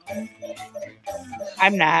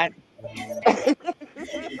 I'm not.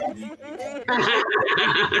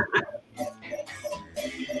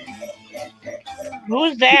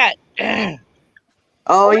 Who's that?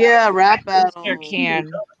 Oh yeah, rap battle. Mr.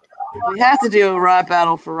 Can. We have to do a rap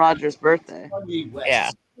battle for Roger's birthday. Yeah.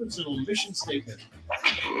 Personal mission statement.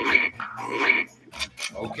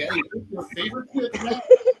 Okay, your favorite quip now.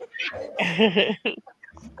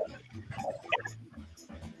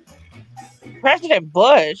 President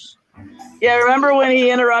Bush. Yeah, remember when he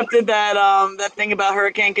interrupted that that thing about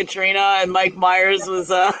Hurricane Katrina and Mike Myers was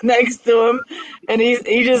next to him, and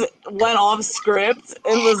he just went off script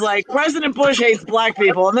and was like, President Bush hates black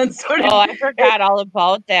people, and then started. Oh, I forgot all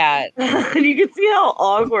about that. And you can see how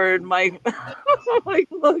awkward Mike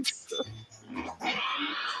looks.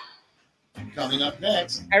 Coming up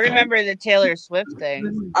next. I remember the Taylor Swift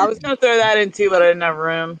thing. I was gonna throw that in too, but I didn't have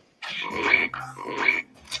room.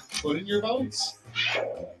 Put in your votes.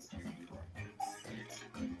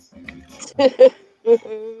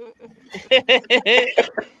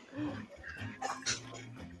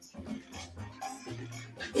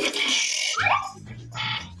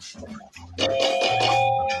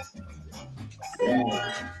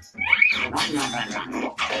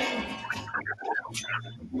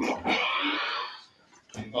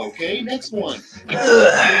 Okay, next one.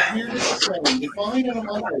 Here to say, define an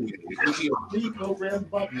emoji. It would be a pre-programmed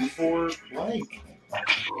button for blank.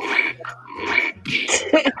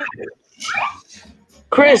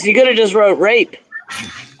 Chris, you could have just wrote rape.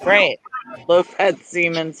 Right. Low-fat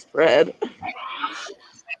semen spread.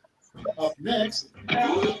 Up next,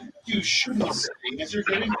 you shouldn't say as you're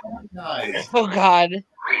getting baptized. Oh, God.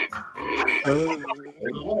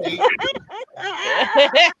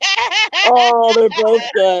 Oh, they're both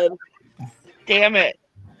good. Damn it.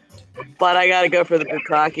 But I gotta go for the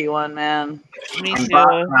Bukaki one, man. Me I'm too.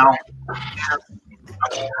 back now.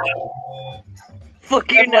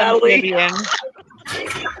 Fuck you, Natalie. Vivian.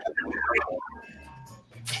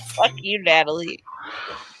 Fuck you, Natalie.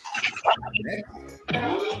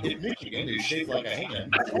 If Michigan is shaped like a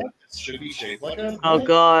hand, Texas should be shaped like a. Oh,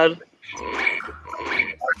 God.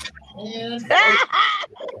 And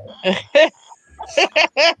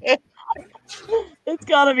It's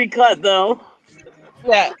gotta be cut, though.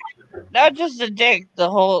 Yeah. Not just the dick,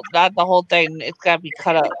 not the whole thing. It's gotta be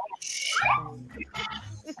cut up.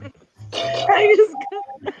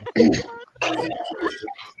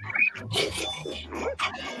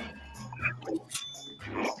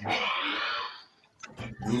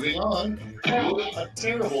 moving on, a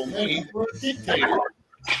terrible name for a dictator.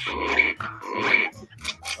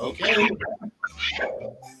 Okay.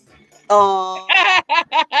 Oh.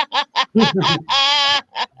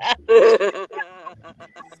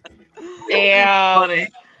 Damn. Funny.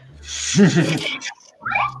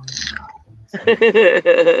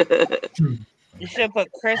 You should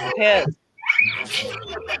put Chris Pitt.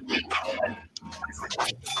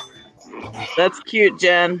 That's cute,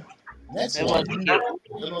 Jen. Next It one.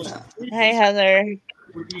 was cute. Hey, Heather.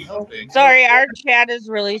 Would be helping. Sorry, our chat is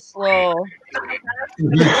really slow.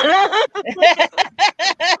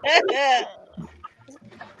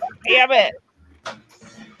 Damn it.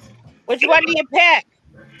 Which one do you pick?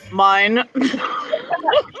 Mine.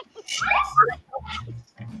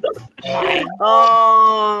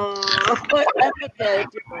 Oh. That's okay.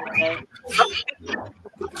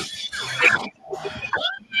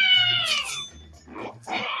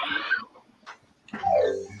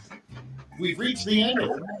 We've reached the end of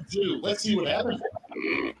round 2. Let's see what happens.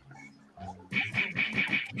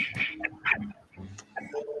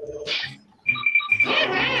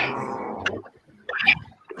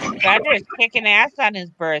 Roger's kicking ass on his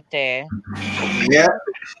birthday. Yeah.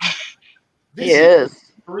 This He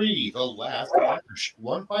is. 3, the last match.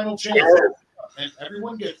 One final chance. And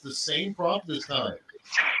everyone gets the same prompt this time.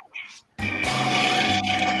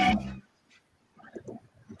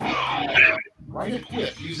 Write a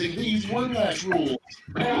quip using these word match rules.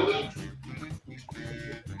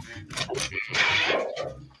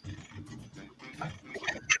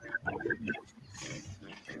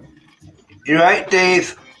 You right,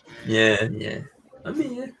 Dave? Yeah. I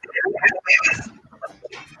mean,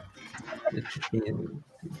 yeah.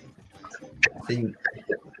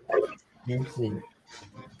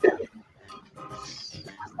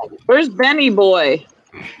 Where's Benny boy?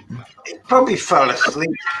 He probably fell asleep.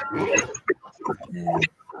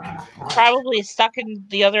 Probably stuck in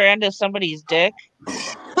the other end of somebody's dick.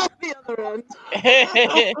 The other end.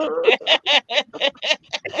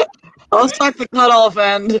 I'll start the cutoff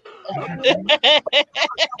end.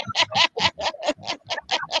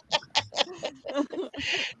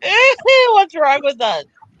 What's wrong with us?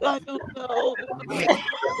 I don't know.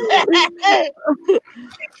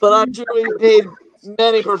 But I'm sure we paid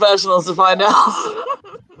many professionals to find out.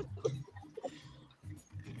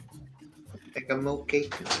 Like a milk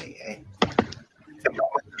cake tonight, eh?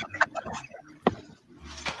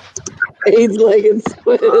 AIDS leg and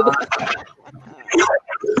squid.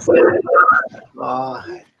 Oh.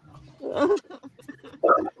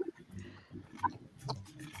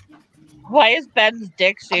 Why is Ben's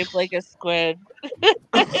dick shaped like a squid?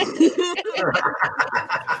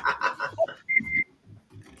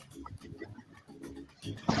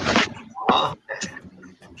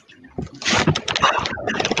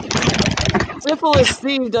 Syphilis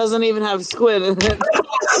Steve doesn't even have squid in it.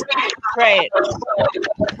 Right.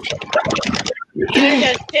 You're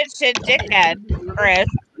just tits and dickhead, Chris.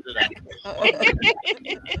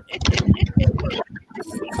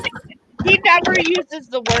 He never uses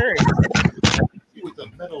the word. With the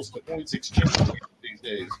metals to points exchange these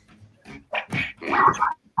days.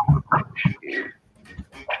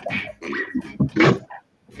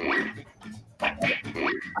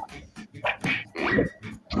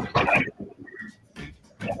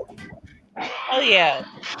 Oh yeah.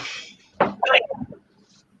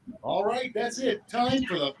 All right, that's it. Time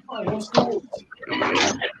for the final scores.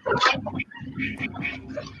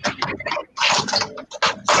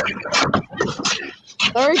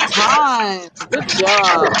 Third time. Good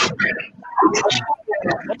job.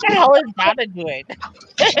 What the hell is Donna doing?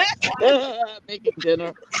 Making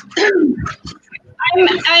dinner.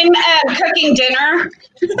 I'm cooking dinner.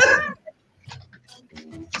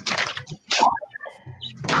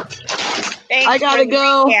 I gotta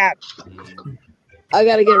go. Yeah. I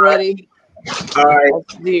gotta get ready. All right. I'll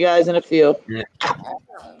see you guys in a few. Yeah.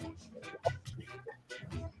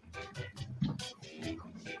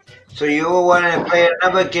 So you all want to play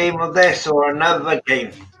another game of this or another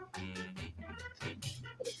game?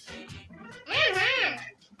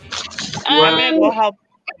 We'll help.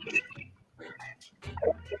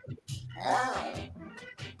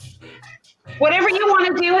 Whatever you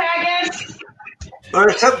want to do, Haggis. Well,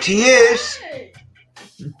 it's up to you.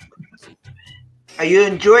 Are you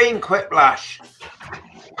enjoying Quiplash?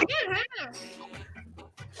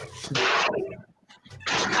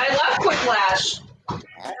 I love Quiplash.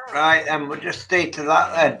 Right, then we'll just stay to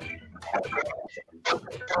that then.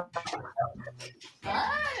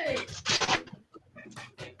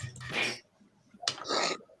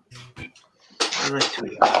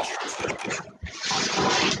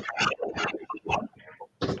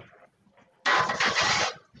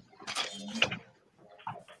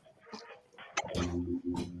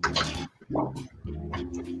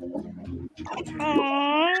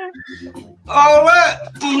 Oh,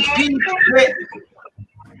 look! DP Quick!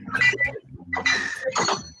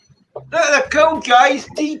 Look at the code, guys!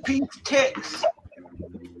 DP tits!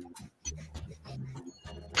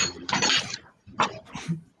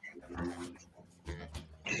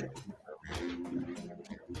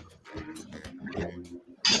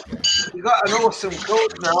 You got an awesome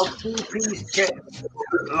code now, DP tits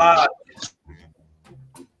large.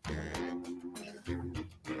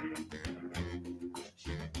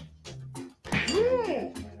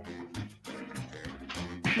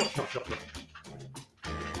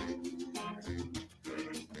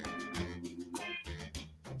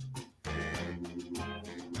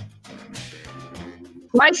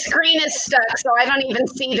 My screen is stuck, so I don't even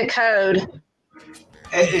see the code.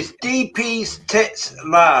 It is DP's tits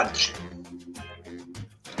large.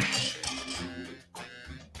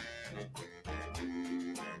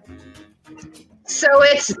 So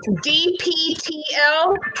it's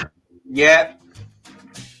DPTL? Yep.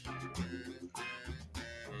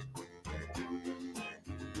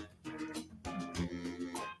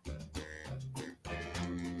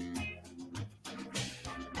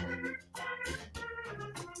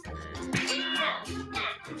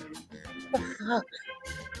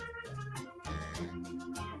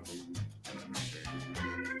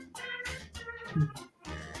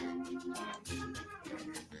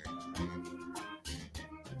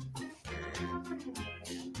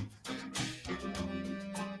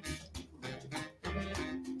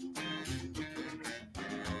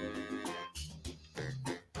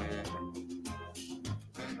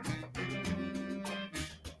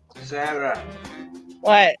 Sarah,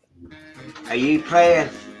 What? are you playing?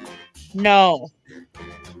 No.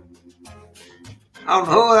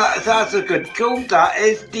 Oh, that's a good code. That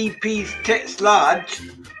is DP's tits large.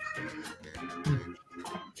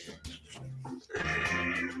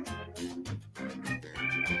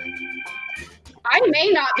 I may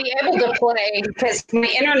not be able to play because my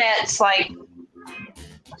internet's like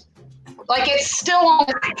it's still on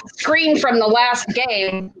the screen from the last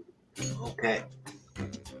game. Okay.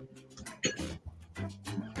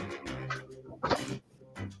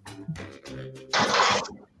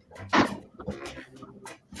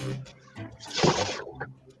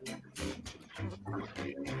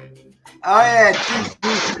 Oh yeah,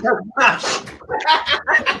 DP's smash.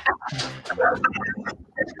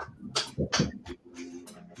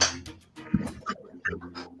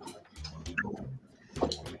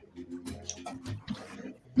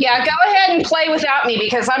 Yeah, go ahead and play without me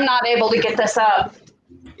because I'm not able to get this up.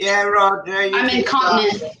 Yeah, Roger. You I'm can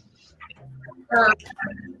incontinent. Or-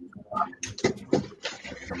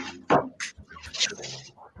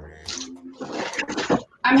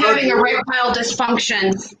 I'm having erectile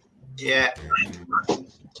dysfunction. Yeah.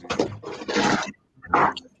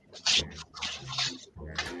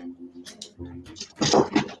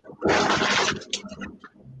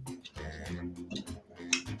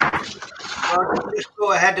 Roger, just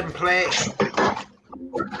go ahead and play.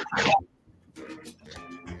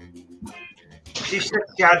 She said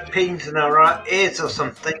she had pains in her ears or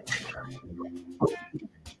something.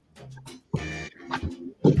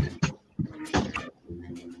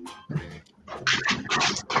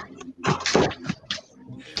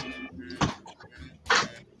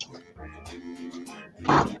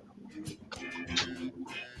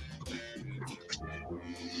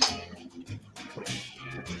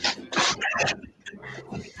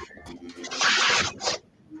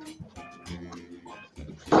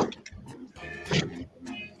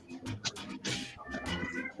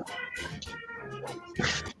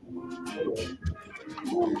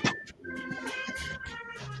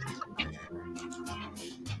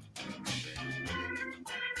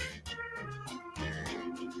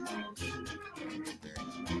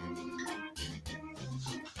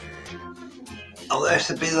 Oh, this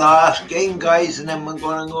will be the last game, guys, and then we're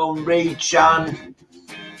going to go and raid Shan.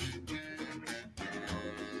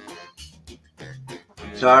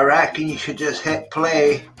 So I reckon you should just hit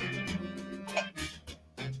play.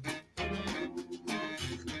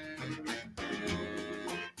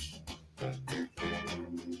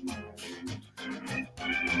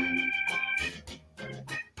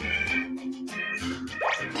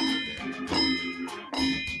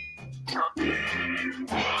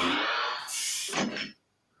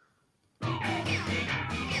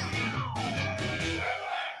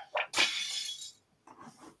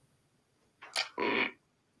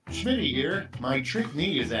 Schmitty here. My trick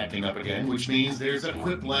knee is acting up again, which means there's a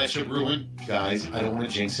whiplash of ruin. Guys, I don't want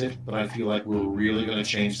to jinx it, but I feel like we're really going to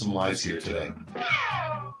change some lives here today.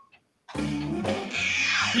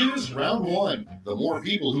 Here's round one. The more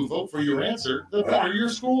people who vote for your answer, the better your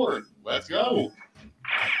score. Let's go.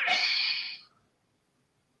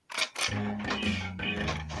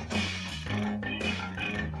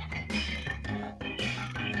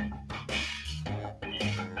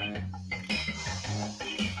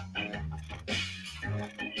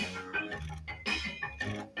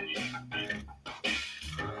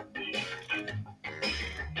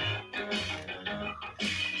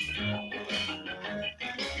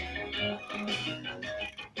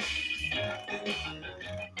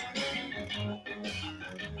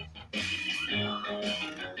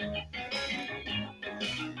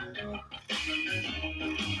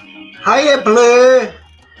 Hiya, Blue.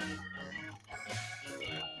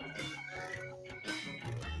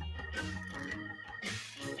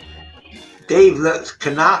 Dave looks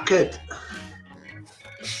knackered.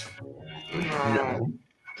 No.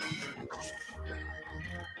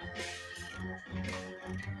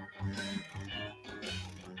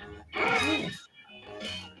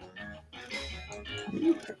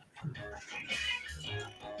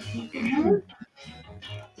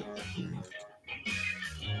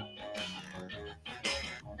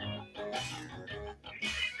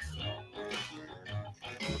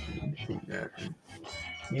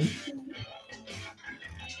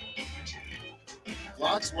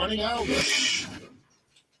 Clock's running out.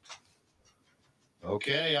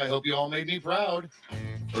 Okay, I hope you all made me proud.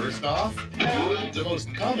 First off, the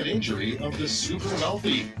most common injury of the super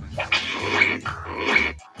wealthy.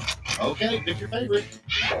 Okay, pick your favorite.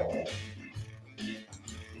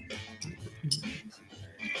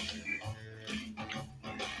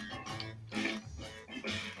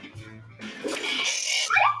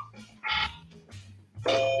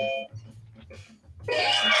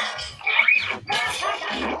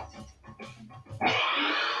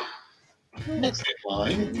 Next in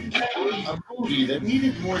line, a movie that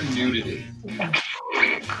needed more nudity.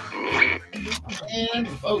 And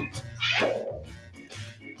vote.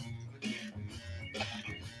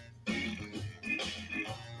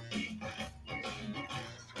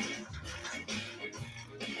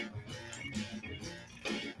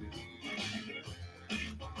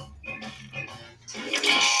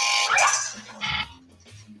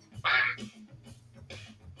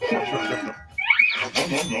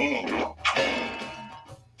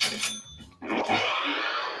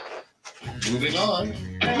 Moving on,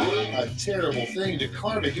 a terrible thing to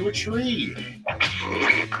carve into a tree.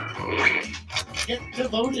 Get to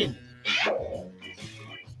voting.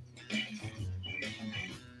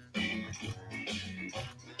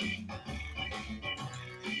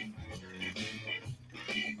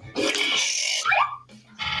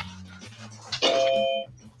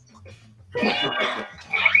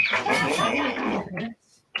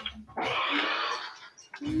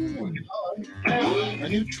 A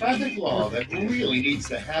new traffic law that really needs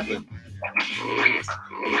to happen.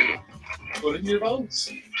 Put in your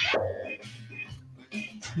votes.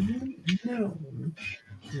 No.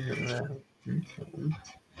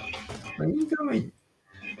 Where are you going?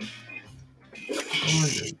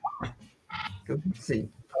 Go see.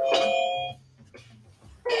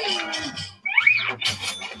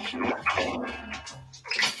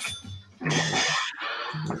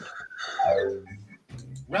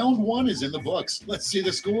 Round 1 is in the books. Let's see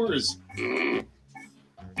the scores.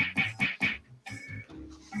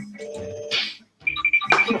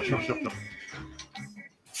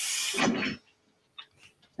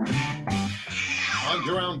 On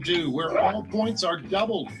to round 2, where all points are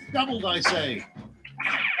doubled. Doubled, I say.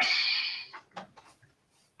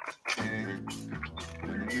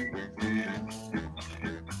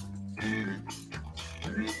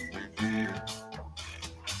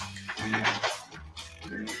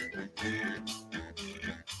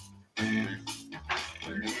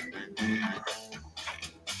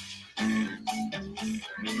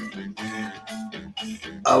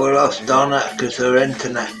 I we lost Donna because her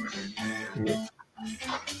internet.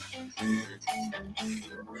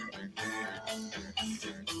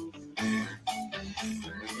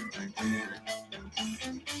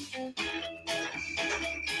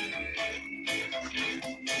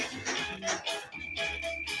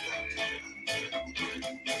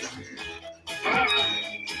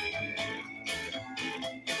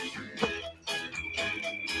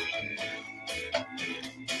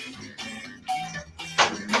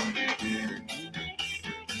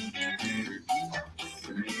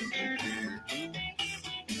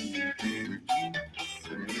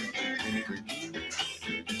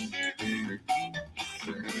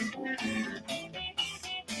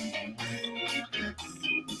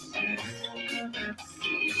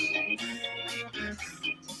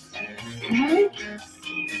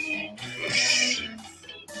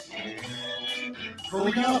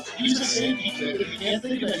 Hurry up. Use a safety tip if you can't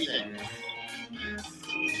think of anything.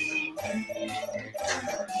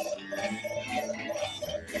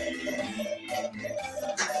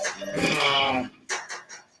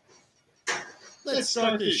 Let's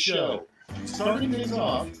start this show. Starting things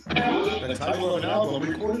off, the title of an album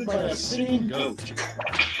recorded by a singing goat.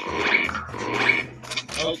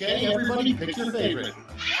 Okay, everybody pick your favorite.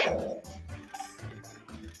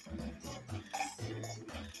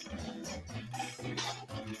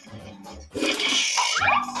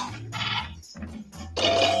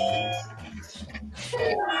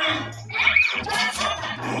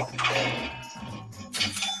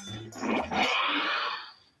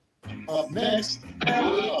 Up next,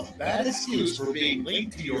 a bad excuse for being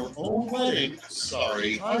late to your own wedding.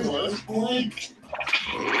 Sorry, I was blank.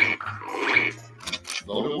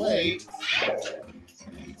 Vote away.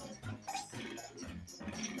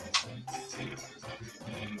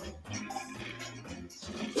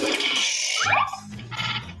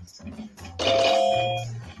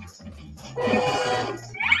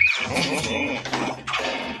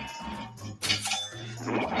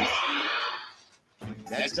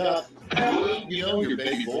 Next up, you know your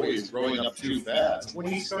baby boy is growing up too fast when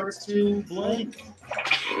he starts to blank.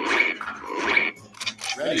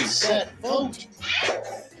 Ready, set, vote.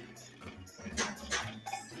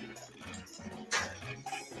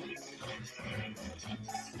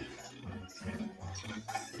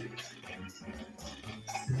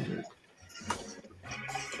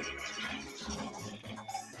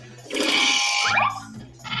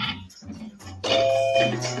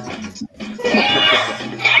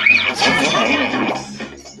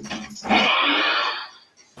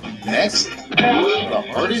 Next, the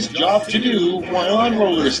hardest job to do while on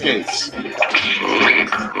roller skates.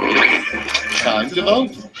 Time to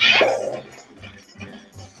vote.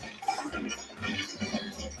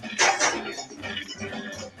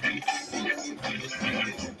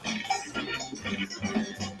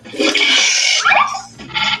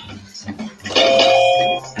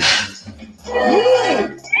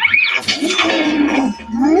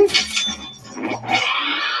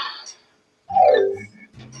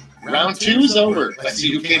 Round 2's over. Let's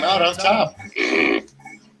see who came out on top.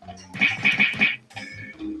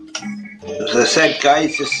 As I said,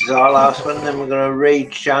 guys, this is our last one. Then we're going to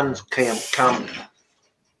raid Shan's camp.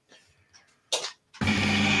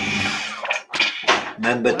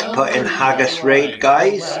 Remember to put in Haggis raid,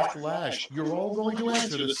 guys. Flash. You're all going to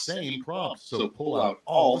answer the same prompt, so pull out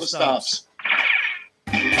all the stops.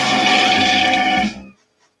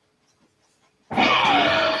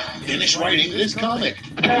 Finish writing this comic.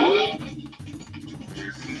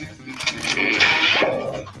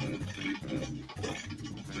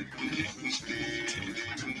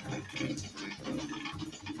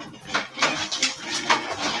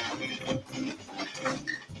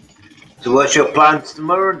 So what's your plans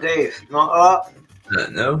tomorrow, Dave? Not a lot?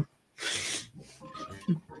 No.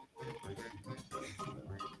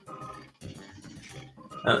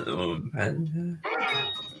 At the moment, man.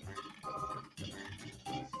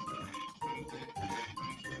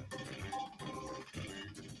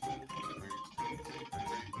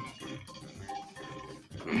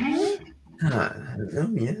 I don't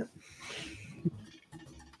know yet.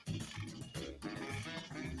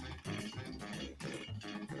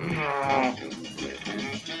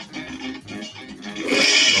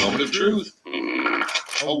 Moment of truth.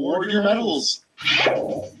 Award your medals.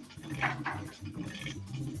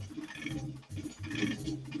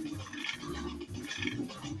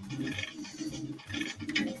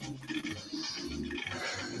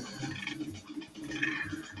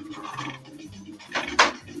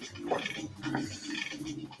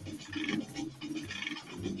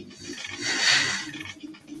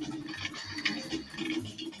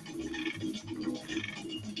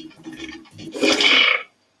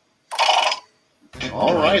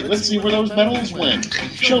 All right, let's see where those medals went.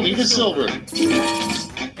 Show me the silver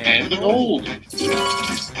and the gold.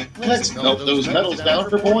 Let's melt those medals down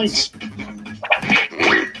for points.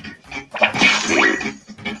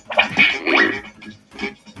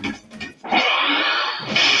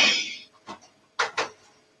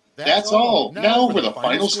 That's all. Now for the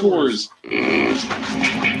final scores.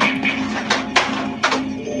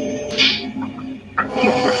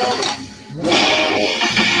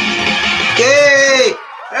 Yay!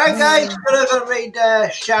 Right, guys, we're going to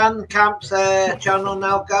read Shan Camp's channel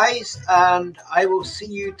now, guys, and I will see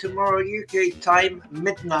you tomorrow UK time,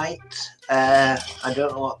 midnight. I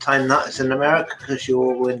don't know what time that is in America because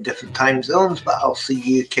you're all in different time zones, but I'll see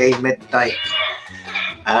you UK midnight.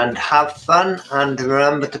 And have fun, and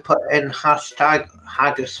remember to put in hashtag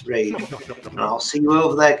Haggis Raid. And I'll see you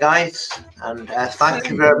over there, guys. And thank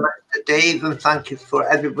you very much to Dave, and thank you for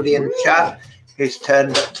everybody in the chat who's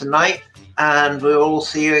turned up tonight. And we'll all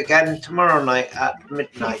see you again tomorrow night at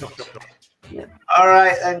midnight. All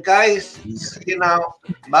right then, guys. See you now.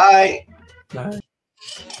 Bye. Bye.